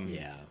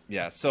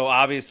 Yeah. So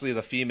obviously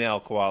the female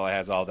koala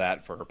has all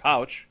that for her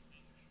pouch,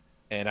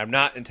 and I'm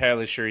not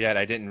entirely sure yet.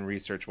 I didn't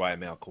research why a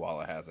male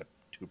koala has a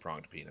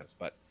 2-pronged penis,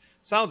 but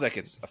sounds like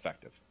it's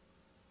effective.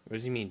 What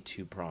does he mean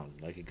 2-pronged?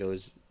 Like it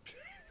goes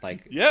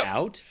like Yep.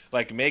 out?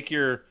 Like make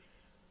your,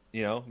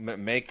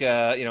 make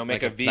a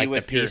Like a V like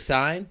with the your peace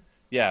sign?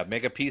 Yeah,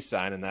 make a peace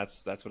sign, and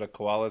that's what a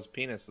koala's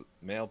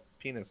male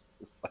penis.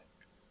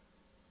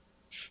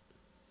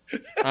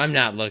 I'm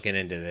not looking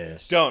into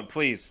this. Don't,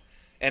 please.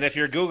 And if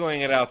you're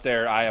Googling it out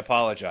there, I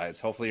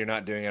apologize. Hopefully you're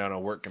not doing it on a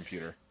work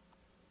computer.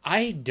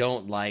 I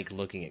don't like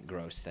looking at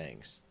gross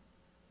things.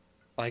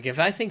 Like if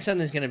I think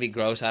something's gonna be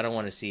gross, I don't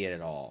want to see it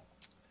at all.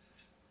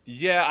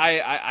 Yeah,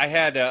 I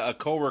had a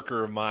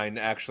coworker of mine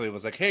actually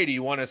was like, hey, do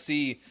you want to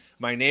see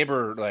my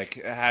neighbor,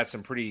 like, has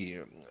some pretty...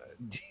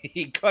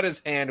 He cut his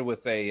hand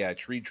with a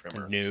tree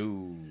trimmer.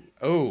 No.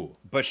 Oh.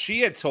 But she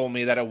had told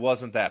me that it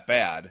wasn't that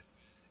bad.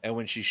 And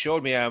when she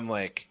showed me, I'm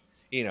like,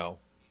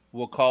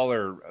 we'll call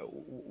her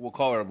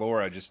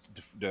Laura just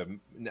to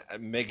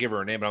give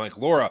her a name. But I'm like,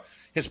 Laura,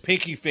 his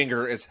pinky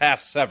finger is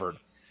half severed.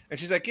 And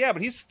she's like, yeah,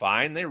 but he's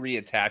fine. They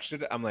reattached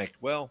it. I'm like,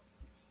 well,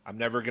 I'm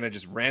never going to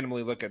just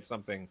randomly look at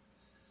something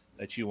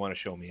that you want to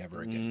show me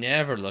ever again.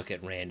 Never look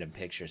at random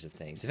pictures of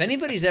things. If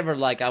anybody's ever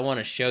like, I want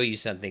to show you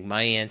something,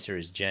 my answer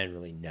is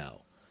generally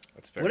no.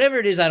 That's fair. Whatever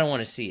it is, I don't want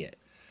to see it.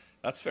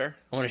 That's fair.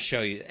 I want to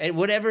show you. And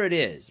whatever it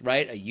is,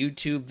 right? A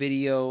YouTube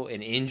video,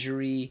 an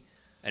injury,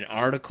 an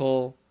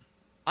article.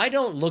 I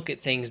don't look at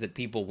things that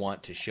people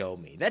want to show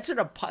me. That's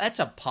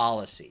a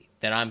policy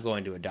that I'm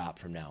going to adopt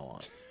from now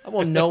on. I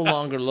will no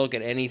longer look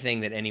at anything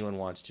that anyone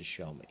wants to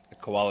show me. A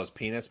koala's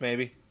penis,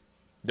 maybe?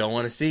 Don't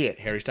want to see it.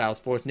 Harry Styles'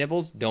 4th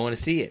nipples? Don't want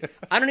to see it.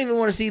 I don't even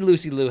want to see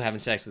Lucy Liu having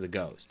sex with a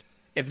ghost.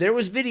 If there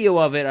was video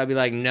of it, I'd be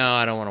like, no,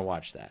 I don't want to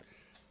watch that.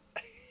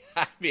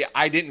 I mean,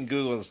 I didn't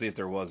Google to see if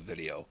there was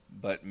video,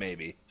 but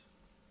maybe.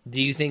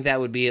 Do you think that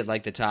would be at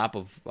like the top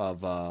of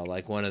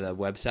like one of the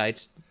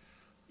websites?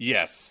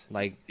 Yes.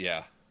 Like,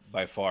 yeah,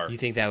 by far. You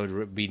think that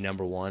would be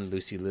number 1,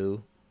 Lucy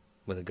Liu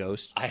with a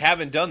ghost? I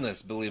haven't done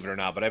this, believe it or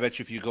not, but I bet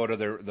you if you go to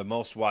the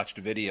most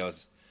watched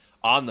videos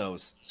on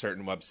those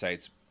certain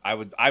websites, I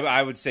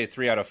would say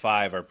 3 out of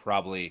 5 are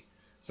probably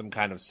some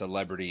kind of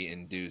celebrity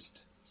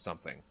induced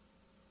something.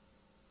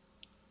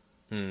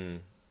 I've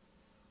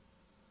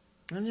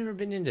never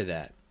been into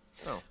that.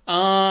 Oh.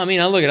 I mean,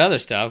 I'll look at other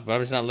stuff, but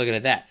I'm just not looking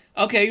at that.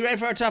 Okay, you ready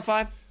for our top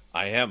 5?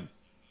 I am.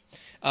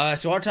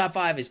 So our top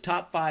 5 is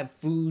top 5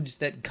 foods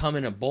that come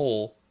in a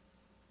bowl.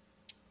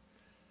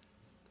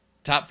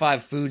 Top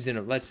 5 foods in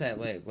a... Let's say...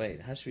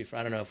 Wait. How should we...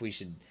 I don't know if we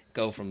should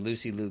go from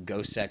Lucy Liu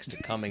ghost sex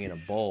to coming in a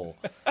bowl.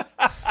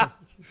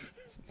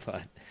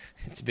 But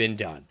it's been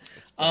done.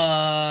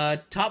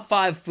 Top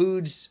 5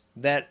 foods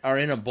that are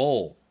in a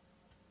bowl.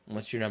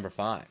 What's your number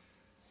 5?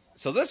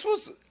 So this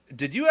was...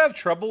 Did you have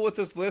trouble with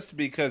this list?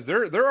 Because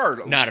there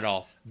are... Not at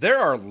all. There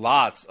are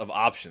lots of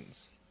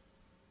options.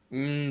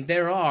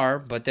 There are,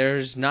 but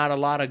there's not a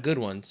lot of good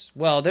ones.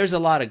 Well, there's a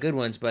lot of good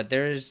ones, but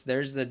there's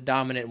the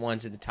dominant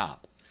ones at the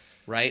top,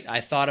 right?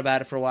 I thought about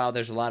it for a while.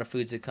 There's a lot of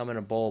foods that come in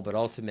a bowl, but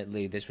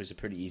ultimately this was a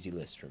pretty easy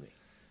list for me.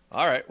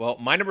 All right. Well,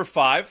 my number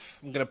 5,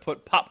 I'm going to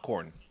put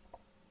popcorn.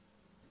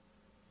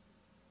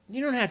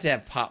 You don't have to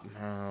have pop...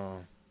 Oh.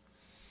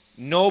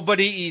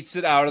 Nobody eats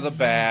it out of the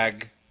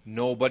bag.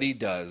 Nobody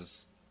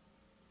does.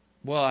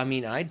 Well, I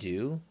mean, I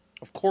do.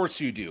 Of course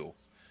you do.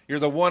 You're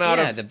the one out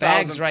of the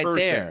bag's right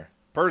there.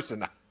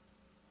 Person.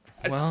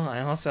 Well,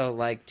 I also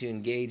like to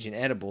engage in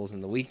edibles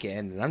in the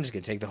weekend, and I'm just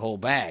going to take the whole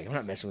bag. I'm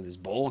not messing with this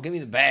bowl. Give me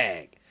the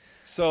bag.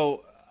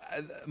 So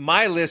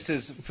my list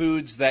is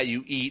foods that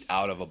you eat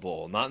out of a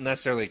bowl. Not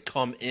necessarily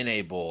come in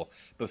a bowl,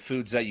 but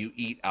foods that you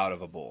eat out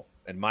of a bowl.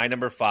 And my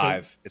number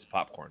 5 is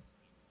popcorn.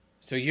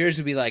 So yours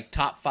would be like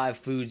top 5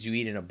 foods you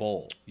eat in a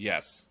bowl.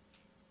 Yes.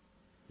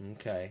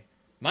 Okay.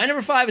 My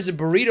number 5 is a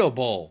burrito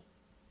bowl.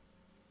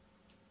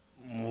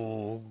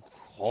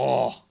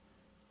 Oh,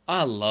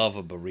 I love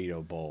a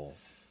burrito bowl.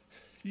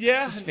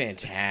 Yeah. This is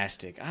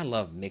fantastic. I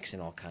love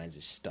mixing all kinds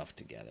of stuff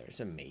together. It's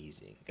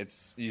amazing.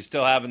 You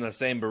still having the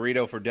same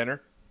burrito for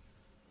dinner?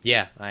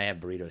 Yeah, I have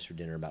burritos for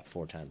dinner about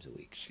 4 times a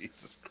week.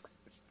 Jesus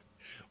Christ.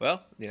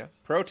 Well,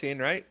 protein,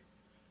 right?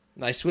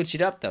 I switch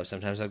it up, though.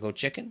 Sometimes I'll go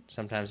chicken.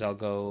 Sometimes I'll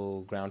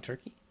go ground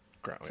turkey.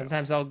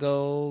 Sometimes I'll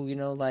go,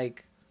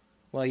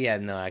 well, yeah,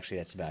 no, actually,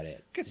 that's about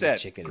it. Get It's that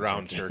just chicken and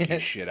ground turkey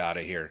shit out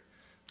of here.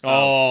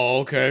 Oh,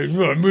 okay.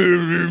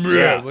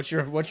 Yeah. What's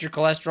your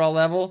cholesterol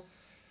level?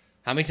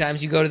 How many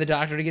times you go to the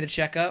doctor to get a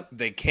checkup?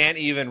 They can't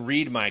even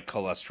read my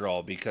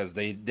cholesterol because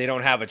they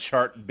don't have a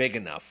chart big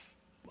enough.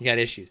 You got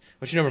issues.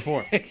 What's your number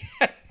 4?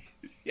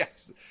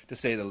 Yes, to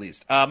say the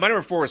least. My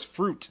number 4 is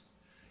fruit.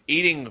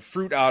 Eating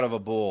fruit out of a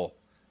bowl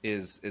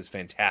is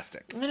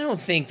fantastic. I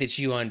don't think that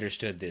you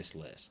understood this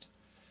list.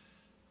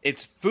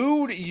 It's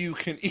food you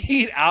can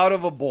eat out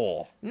of a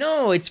bowl.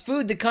 No, it's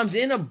food that comes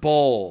in a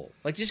bowl.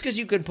 Like, just because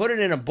you could put it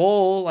in a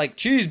bowl, like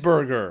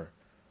cheeseburger.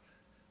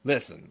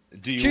 Listen,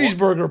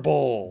 Cheeseburger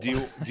bowl. Do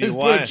you Just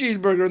want put a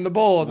cheeseburger in the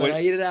bowl and then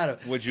I eat it out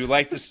of it. Would you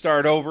like to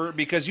start over?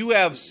 Because you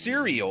have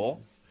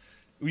cereal.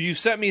 You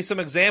sent me some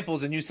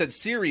examples, and you said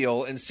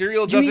cereal, and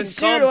cereal doesn't eat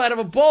cereal out of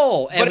a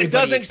bowl. But it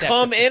doesn't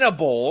come in a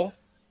bowl.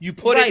 You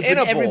put it in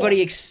a bowl.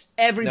 Everybody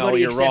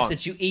accepts wrong.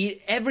 that you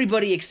eat.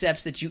 Everybody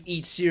accepts that you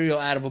eat cereal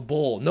out of a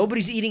bowl.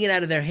 Nobody's eating it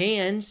out of their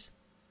hands.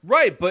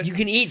 Right, but you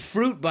can eat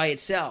fruit by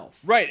itself.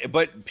 Right,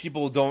 but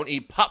people don't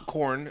eat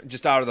popcorn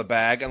just out of the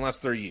bag unless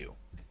they're you.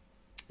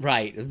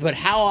 Right, but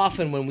how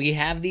often when we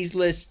have these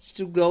lists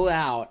to go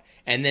out,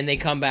 and then they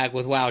come back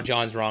with, "Wow,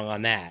 John's wrong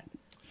on that."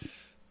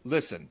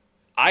 Listen.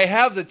 I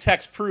have the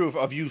text proof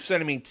of you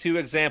sending me 2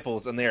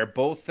 examples, and they are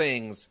both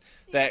things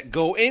that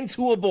go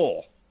into a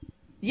bowl.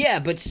 Yeah,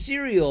 but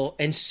cereal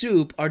and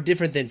soup are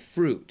different than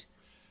fruit.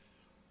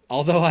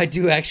 Although I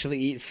do actually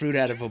eat fruit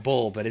out of a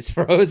bowl, but it's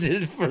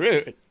frozen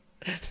fruit.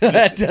 So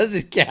that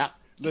doesn't count.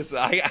 Listen,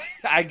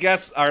 I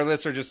guess our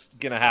lists are just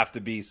going to have to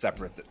be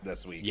separate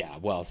this week. Yeah,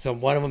 well, so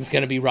one of them's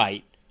going to be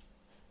right,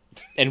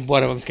 and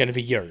one of them's going to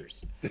be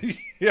yours.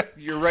 Yeah,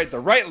 you're right. The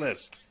right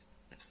list.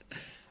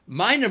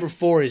 My number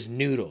 4 is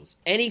noodles.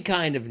 Any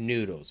kind of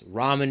noodles.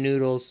 Ramen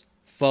noodles,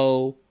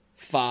 pho,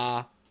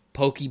 pho,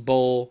 poke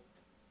bowl,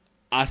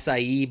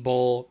 acai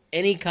bowl,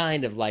 any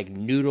kind of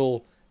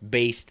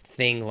noodle-based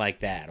thing like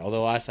that.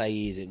 Although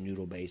acai isn't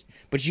noodle-based.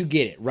 But you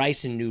get it.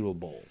 Rice and noodle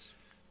bowls.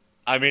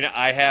 I mean,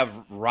 I have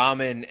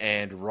ramen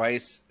and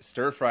rice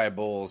stir-fry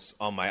bowls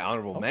on my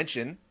honorable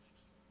mention.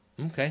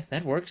 Okay,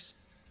 that works.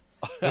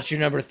 What's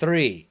your number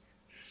 3?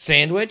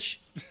 Sandwich?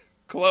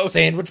 Close.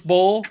 Sandwich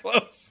bowl?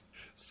 Close.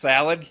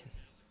 Salad?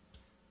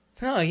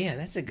 Oh, yeah,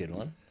 that's a good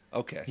one.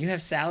 Okay. You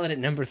have salad at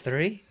number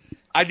 3?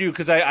 I do,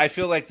 because I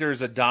feel like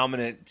there's a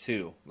dominant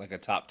 2, like a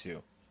top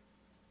 2.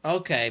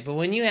 Okay, but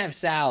when you have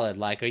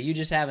salad, are you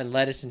just having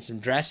lettuce and some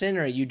dressing,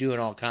 or are you doing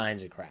all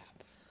kinds of crap?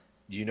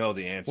 You know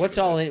the answer. What's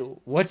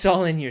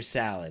all in your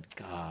salad?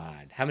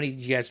 God, how many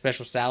do you got?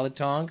 Special salad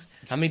tongs?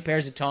 How many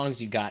pairs of tongs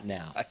you got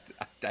now?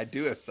 I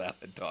do have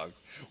salad tongs.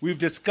 We've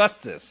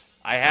discussed this.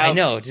 I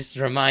know. Just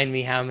remind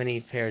me how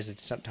many pairs of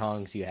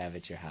tongs you have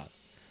at your house.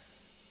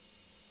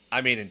 I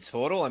mean, in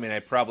total, I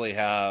probably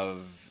have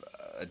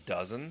a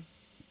dozen.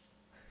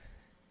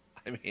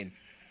 I mean,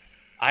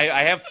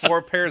 I have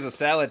 4 pairs of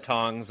salad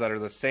tongs that are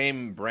the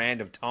same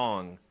brand of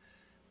tong,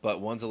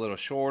 but one's a little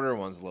shorter,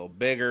 one's a little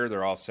bigger.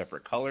 They're all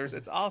separate colors.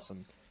 It's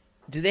awesome.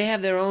 Do they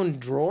have their own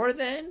drawer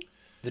then?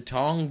 The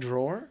tong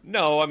drawer?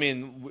 No, I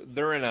mean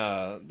they're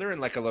in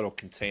like a little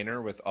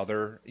container with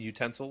other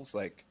utensils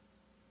like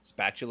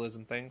spatulas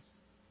and things.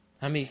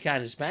 How many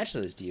kinds of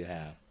spatulas do you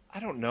have? I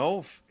don't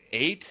know,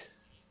 8,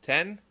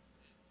 10.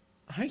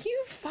 Are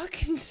you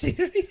fucking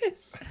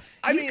serious?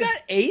 I mean, got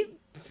 8?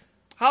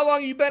 How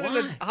long you been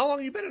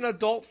an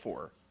adult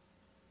for?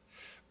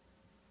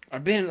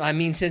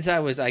 Since I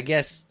was, I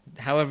guess,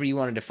 however you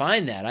want to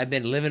define that. I've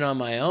been living on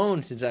my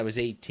own since I was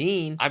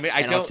 18.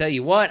 I'll tell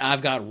you what,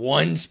 I've got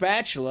one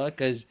spatula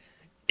because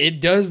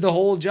it does the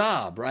whole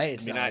job, right?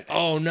 It's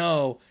oh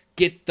no,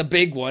 get the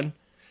big one.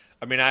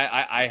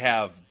 I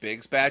have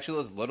big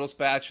spatulas, little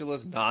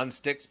spatulas,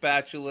 non-stick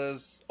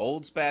spatulas,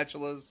 old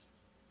spatulas.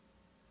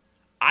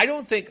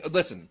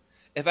 Listen,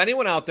 if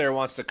anyone out there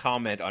wants to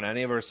comment on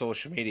any of our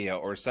social media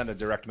or send a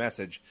direct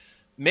message,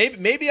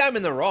 maybe I'm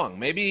in the wrong.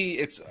 Maybe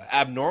it's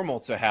abnormal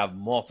to have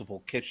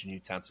multiple kitchen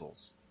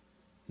utensils.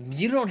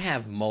 You don't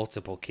have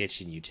multiple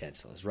kitchen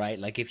utensils, right?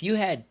 Like if you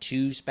had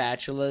 2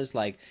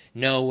 spatulas,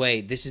 no,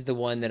 wait, this is the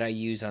one that I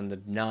use on the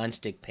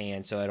nonstick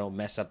pan so I don't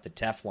mess up the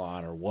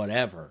Teflon or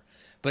whatever.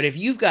 But if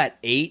you've got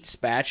 8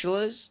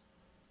 spatulas,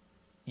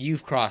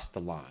 you've crossed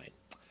the line.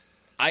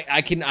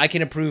 I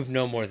can approve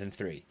no more than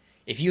 3.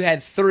 If you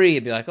had 3,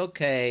 it'd be like,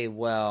 okay,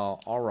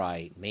 well, all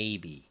right,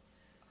 maybe.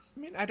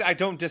 I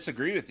don't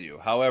disagree with you.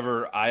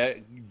 However,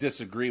 I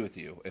disagree with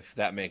you, if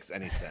that makes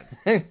any sense.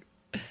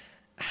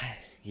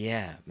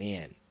 Yeah,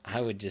 man. I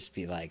would just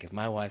be like, if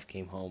my wife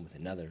came home with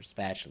another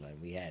spatula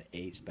and we had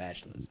 8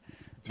 spatulas,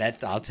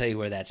 I'll tell you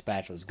where that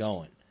spatula's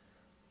going.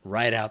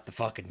 Right out the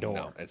fucking door.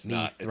 No, it's Me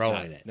not.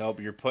 throwing it. Nope,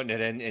 you're putting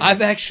it in.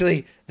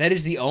 That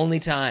is the only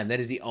time,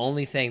 that is the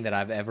only thing that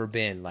I've ever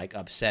been,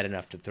 upset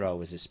enough to throw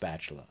was a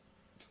spatula.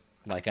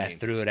 Like I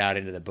threw it out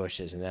into the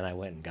bushes and then I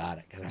went and got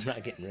it because I'm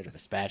not getting rid of a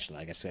spatula.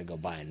 I just gotta go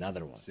buy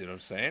another one. See what I'm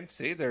saying?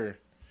 See, they're.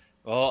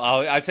 Well,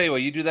 I'll tell you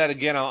what. You do that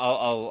again,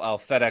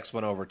 I'll FedEx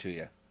one over to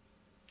you.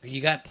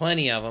 You got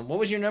plenty of them. What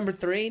was your number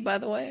 3, by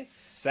the way?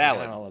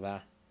 Salad. All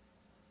about.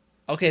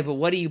 Okay, but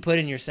what do you put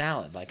in your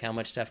salad? Like, how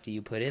much stuff do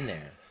you put in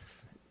there?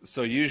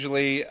 So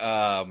usually,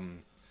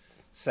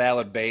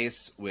 salad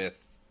base with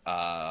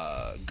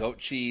goat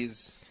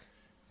cheese,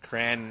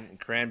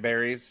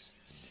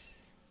 cranberries,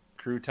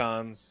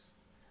 croutons,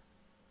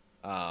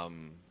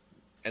 and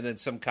then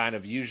some kind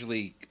of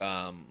usually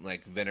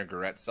like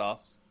vinaigrette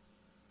sauce.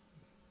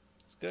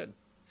 It's good.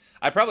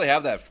 I probably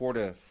have that 4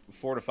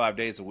 to 5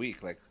 days a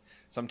week. Like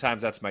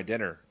sometimes that's my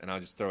dinner, and I'll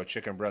just throw a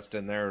chicken breast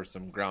in there or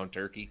some ground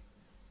turkey.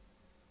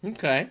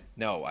 Okay.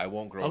 No, I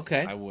won't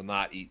I will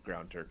not eat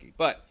ground turkey,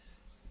 but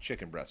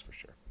chicken breast for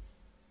sure.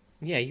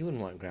 Yeah, you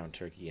wouldn't want ground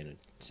turkey in a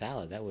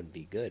salad. That wouldn't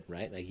be good,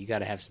 right? Like you got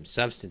to have some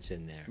substance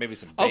in there. Maybe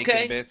some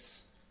bacon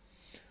bits.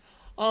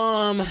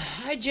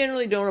 I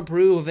generally don't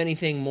approve of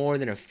anything more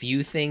than a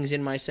few things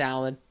in my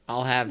salad.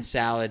 I'll have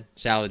salad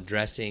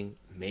dressing,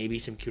 maybe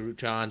some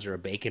croutons or a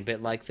bacon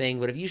bit like thing.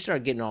 But if you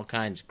start getting all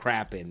kinds of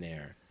crap in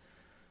there,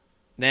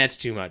 that's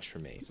too much for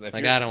me. So like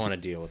I don't want to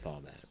deal with all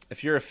that.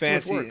 If you're a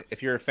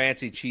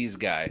fancy cheese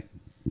guy,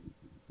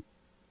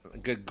 a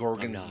good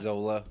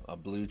gorgonzola, a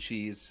blue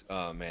cheese,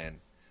 oh man,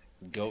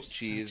 goat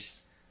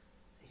cheese.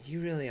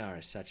 You really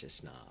are such a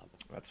snob.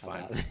 That's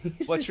fine.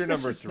 What's your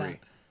number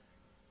 3?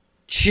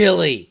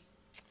 Chili.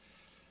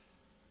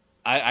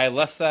 I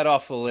left that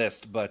off the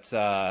list, but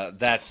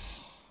that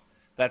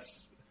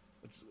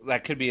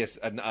could be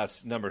a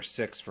number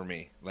 6 for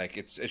me. Like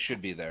it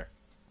should be there.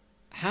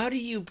 How do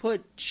you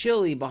put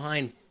chili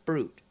behind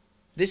fruit?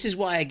 This is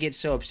why I get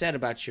so upset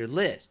about your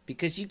list,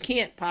 because you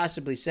can't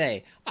possibly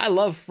say I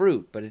love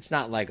fruit, but it's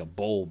not like a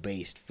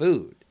bowl-based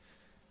food.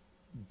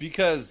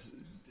 Because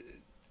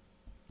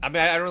I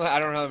mean I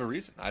don't have a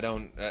reason. I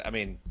don't have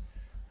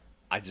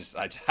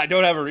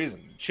a reason.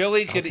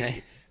 Chili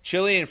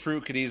and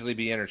fruit could easily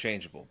be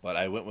interchangeable, but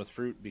I went with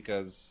fruit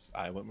because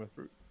I went with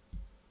fruit.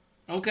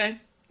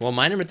 Okay. Well,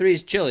 my number 3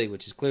 is chili,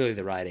 which is clearly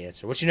the right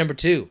answer. What's your number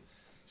 2?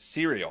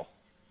 Cereal.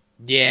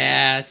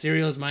 Yeah,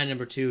 cereal is my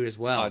number 2 as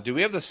well. Do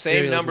we have the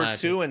same number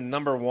 2 and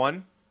number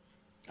 1?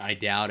 I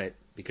doubt it,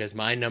 because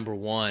my number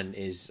 1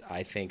 is,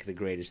 I think, the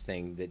greatest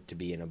thing to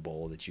be in a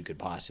bowl that you could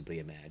possibly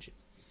imagine.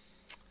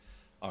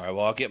 All right,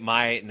 well, I'll get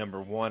my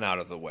number 1 out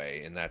of the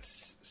way, and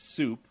that's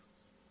soup.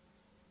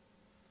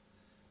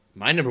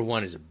 My number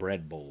 1 is a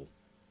bread bowl.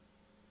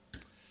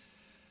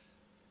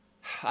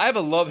 I have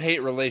a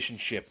love-hate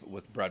relationship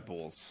with bread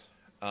bowls.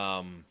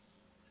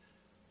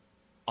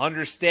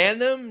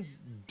 Understand them,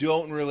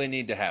 don't really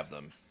need to have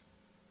them.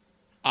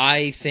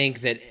 I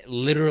think that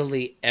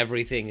literally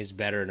everything is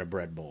better in a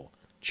bread bowl.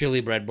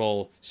 Chili bread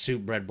bowl,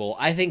 soup bread bowl.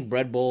 I think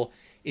bread bowl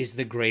is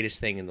the greatest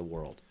thing in the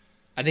world.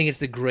 I think it's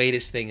the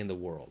greatest thing in the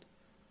world.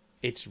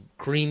 It's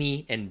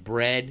creamy and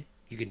bread.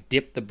 You can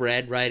dip the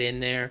bread right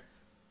in there.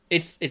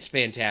 It's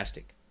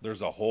fantastic.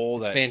 There's a hole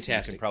that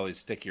fantastic. You can probably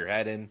stick your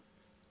head in.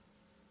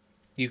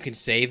 You can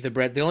save the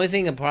bread. The only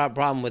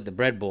problem with the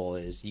bread bowl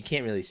is you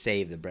can't really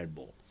save the bread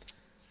bowl.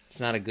 It's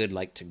not a good,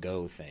 like,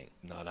 to-go thing.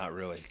 No, not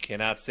really.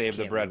 Cannot save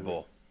the bread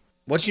bowl.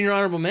 What's your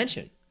honorable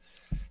mention?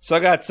 So I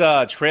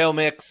got trail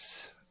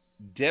mix,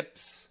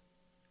 dips.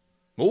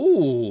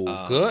 Ooh,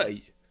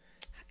 good.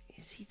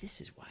 See,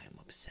 this is why I'm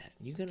upset.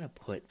 You're going to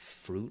put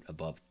fruit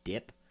above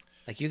dip?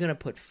 Like, you're going to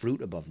put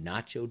fruit above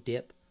nacho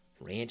dip,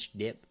 ranch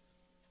dip,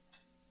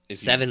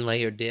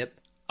 7-layer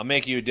dip? I'll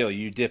make you a deal.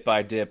 You dip,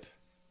 I dip.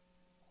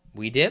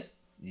 We dip?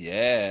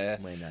 Yeah.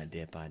 When I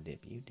dip,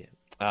 you dip.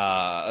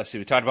 Let's see.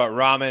 We talked about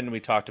ramen.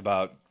 We talked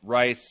about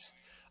rice.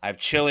 I have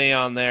chili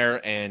on there,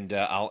 and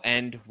I'll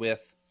end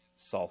with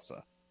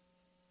salsa.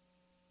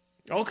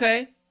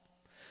 Okay.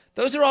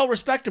 Those are all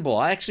respectable.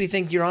 I actually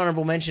think your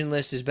honorable mention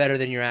list is better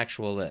than your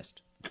actual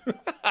list.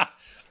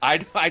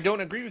 I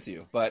don't agree with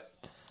you, but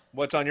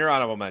what's on your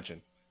honorable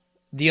mention?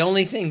 The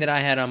only thing that I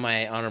had on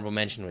my honorable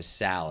mention was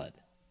salad.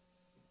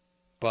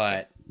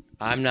 But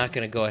I'm not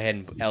going to go ahead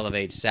and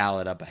elevate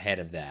salad up ahead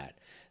of that.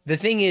 The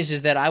thing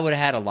is that I would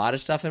have had a lot of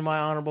stuff in my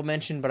honorable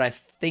mention, but I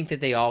think that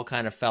they all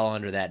kind of fell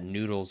under that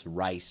noodles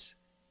rice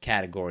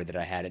category that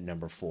I had at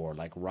number 4,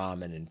 like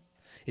ramen and...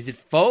 Is it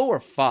pho or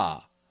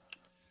fa?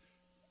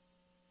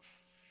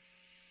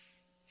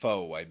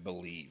 Pho, I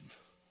believe.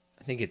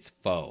 I think it's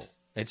pho.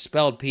 It's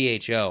spelled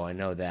P-H-O, I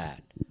know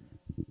that.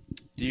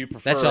 Do you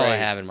prefer That's all I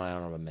have in my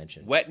honorable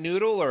mention. Wet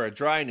noodle or a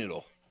dry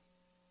noodle?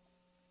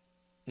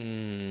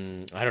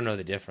 I don't know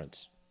the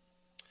difference.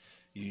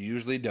 You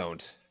usually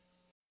don't.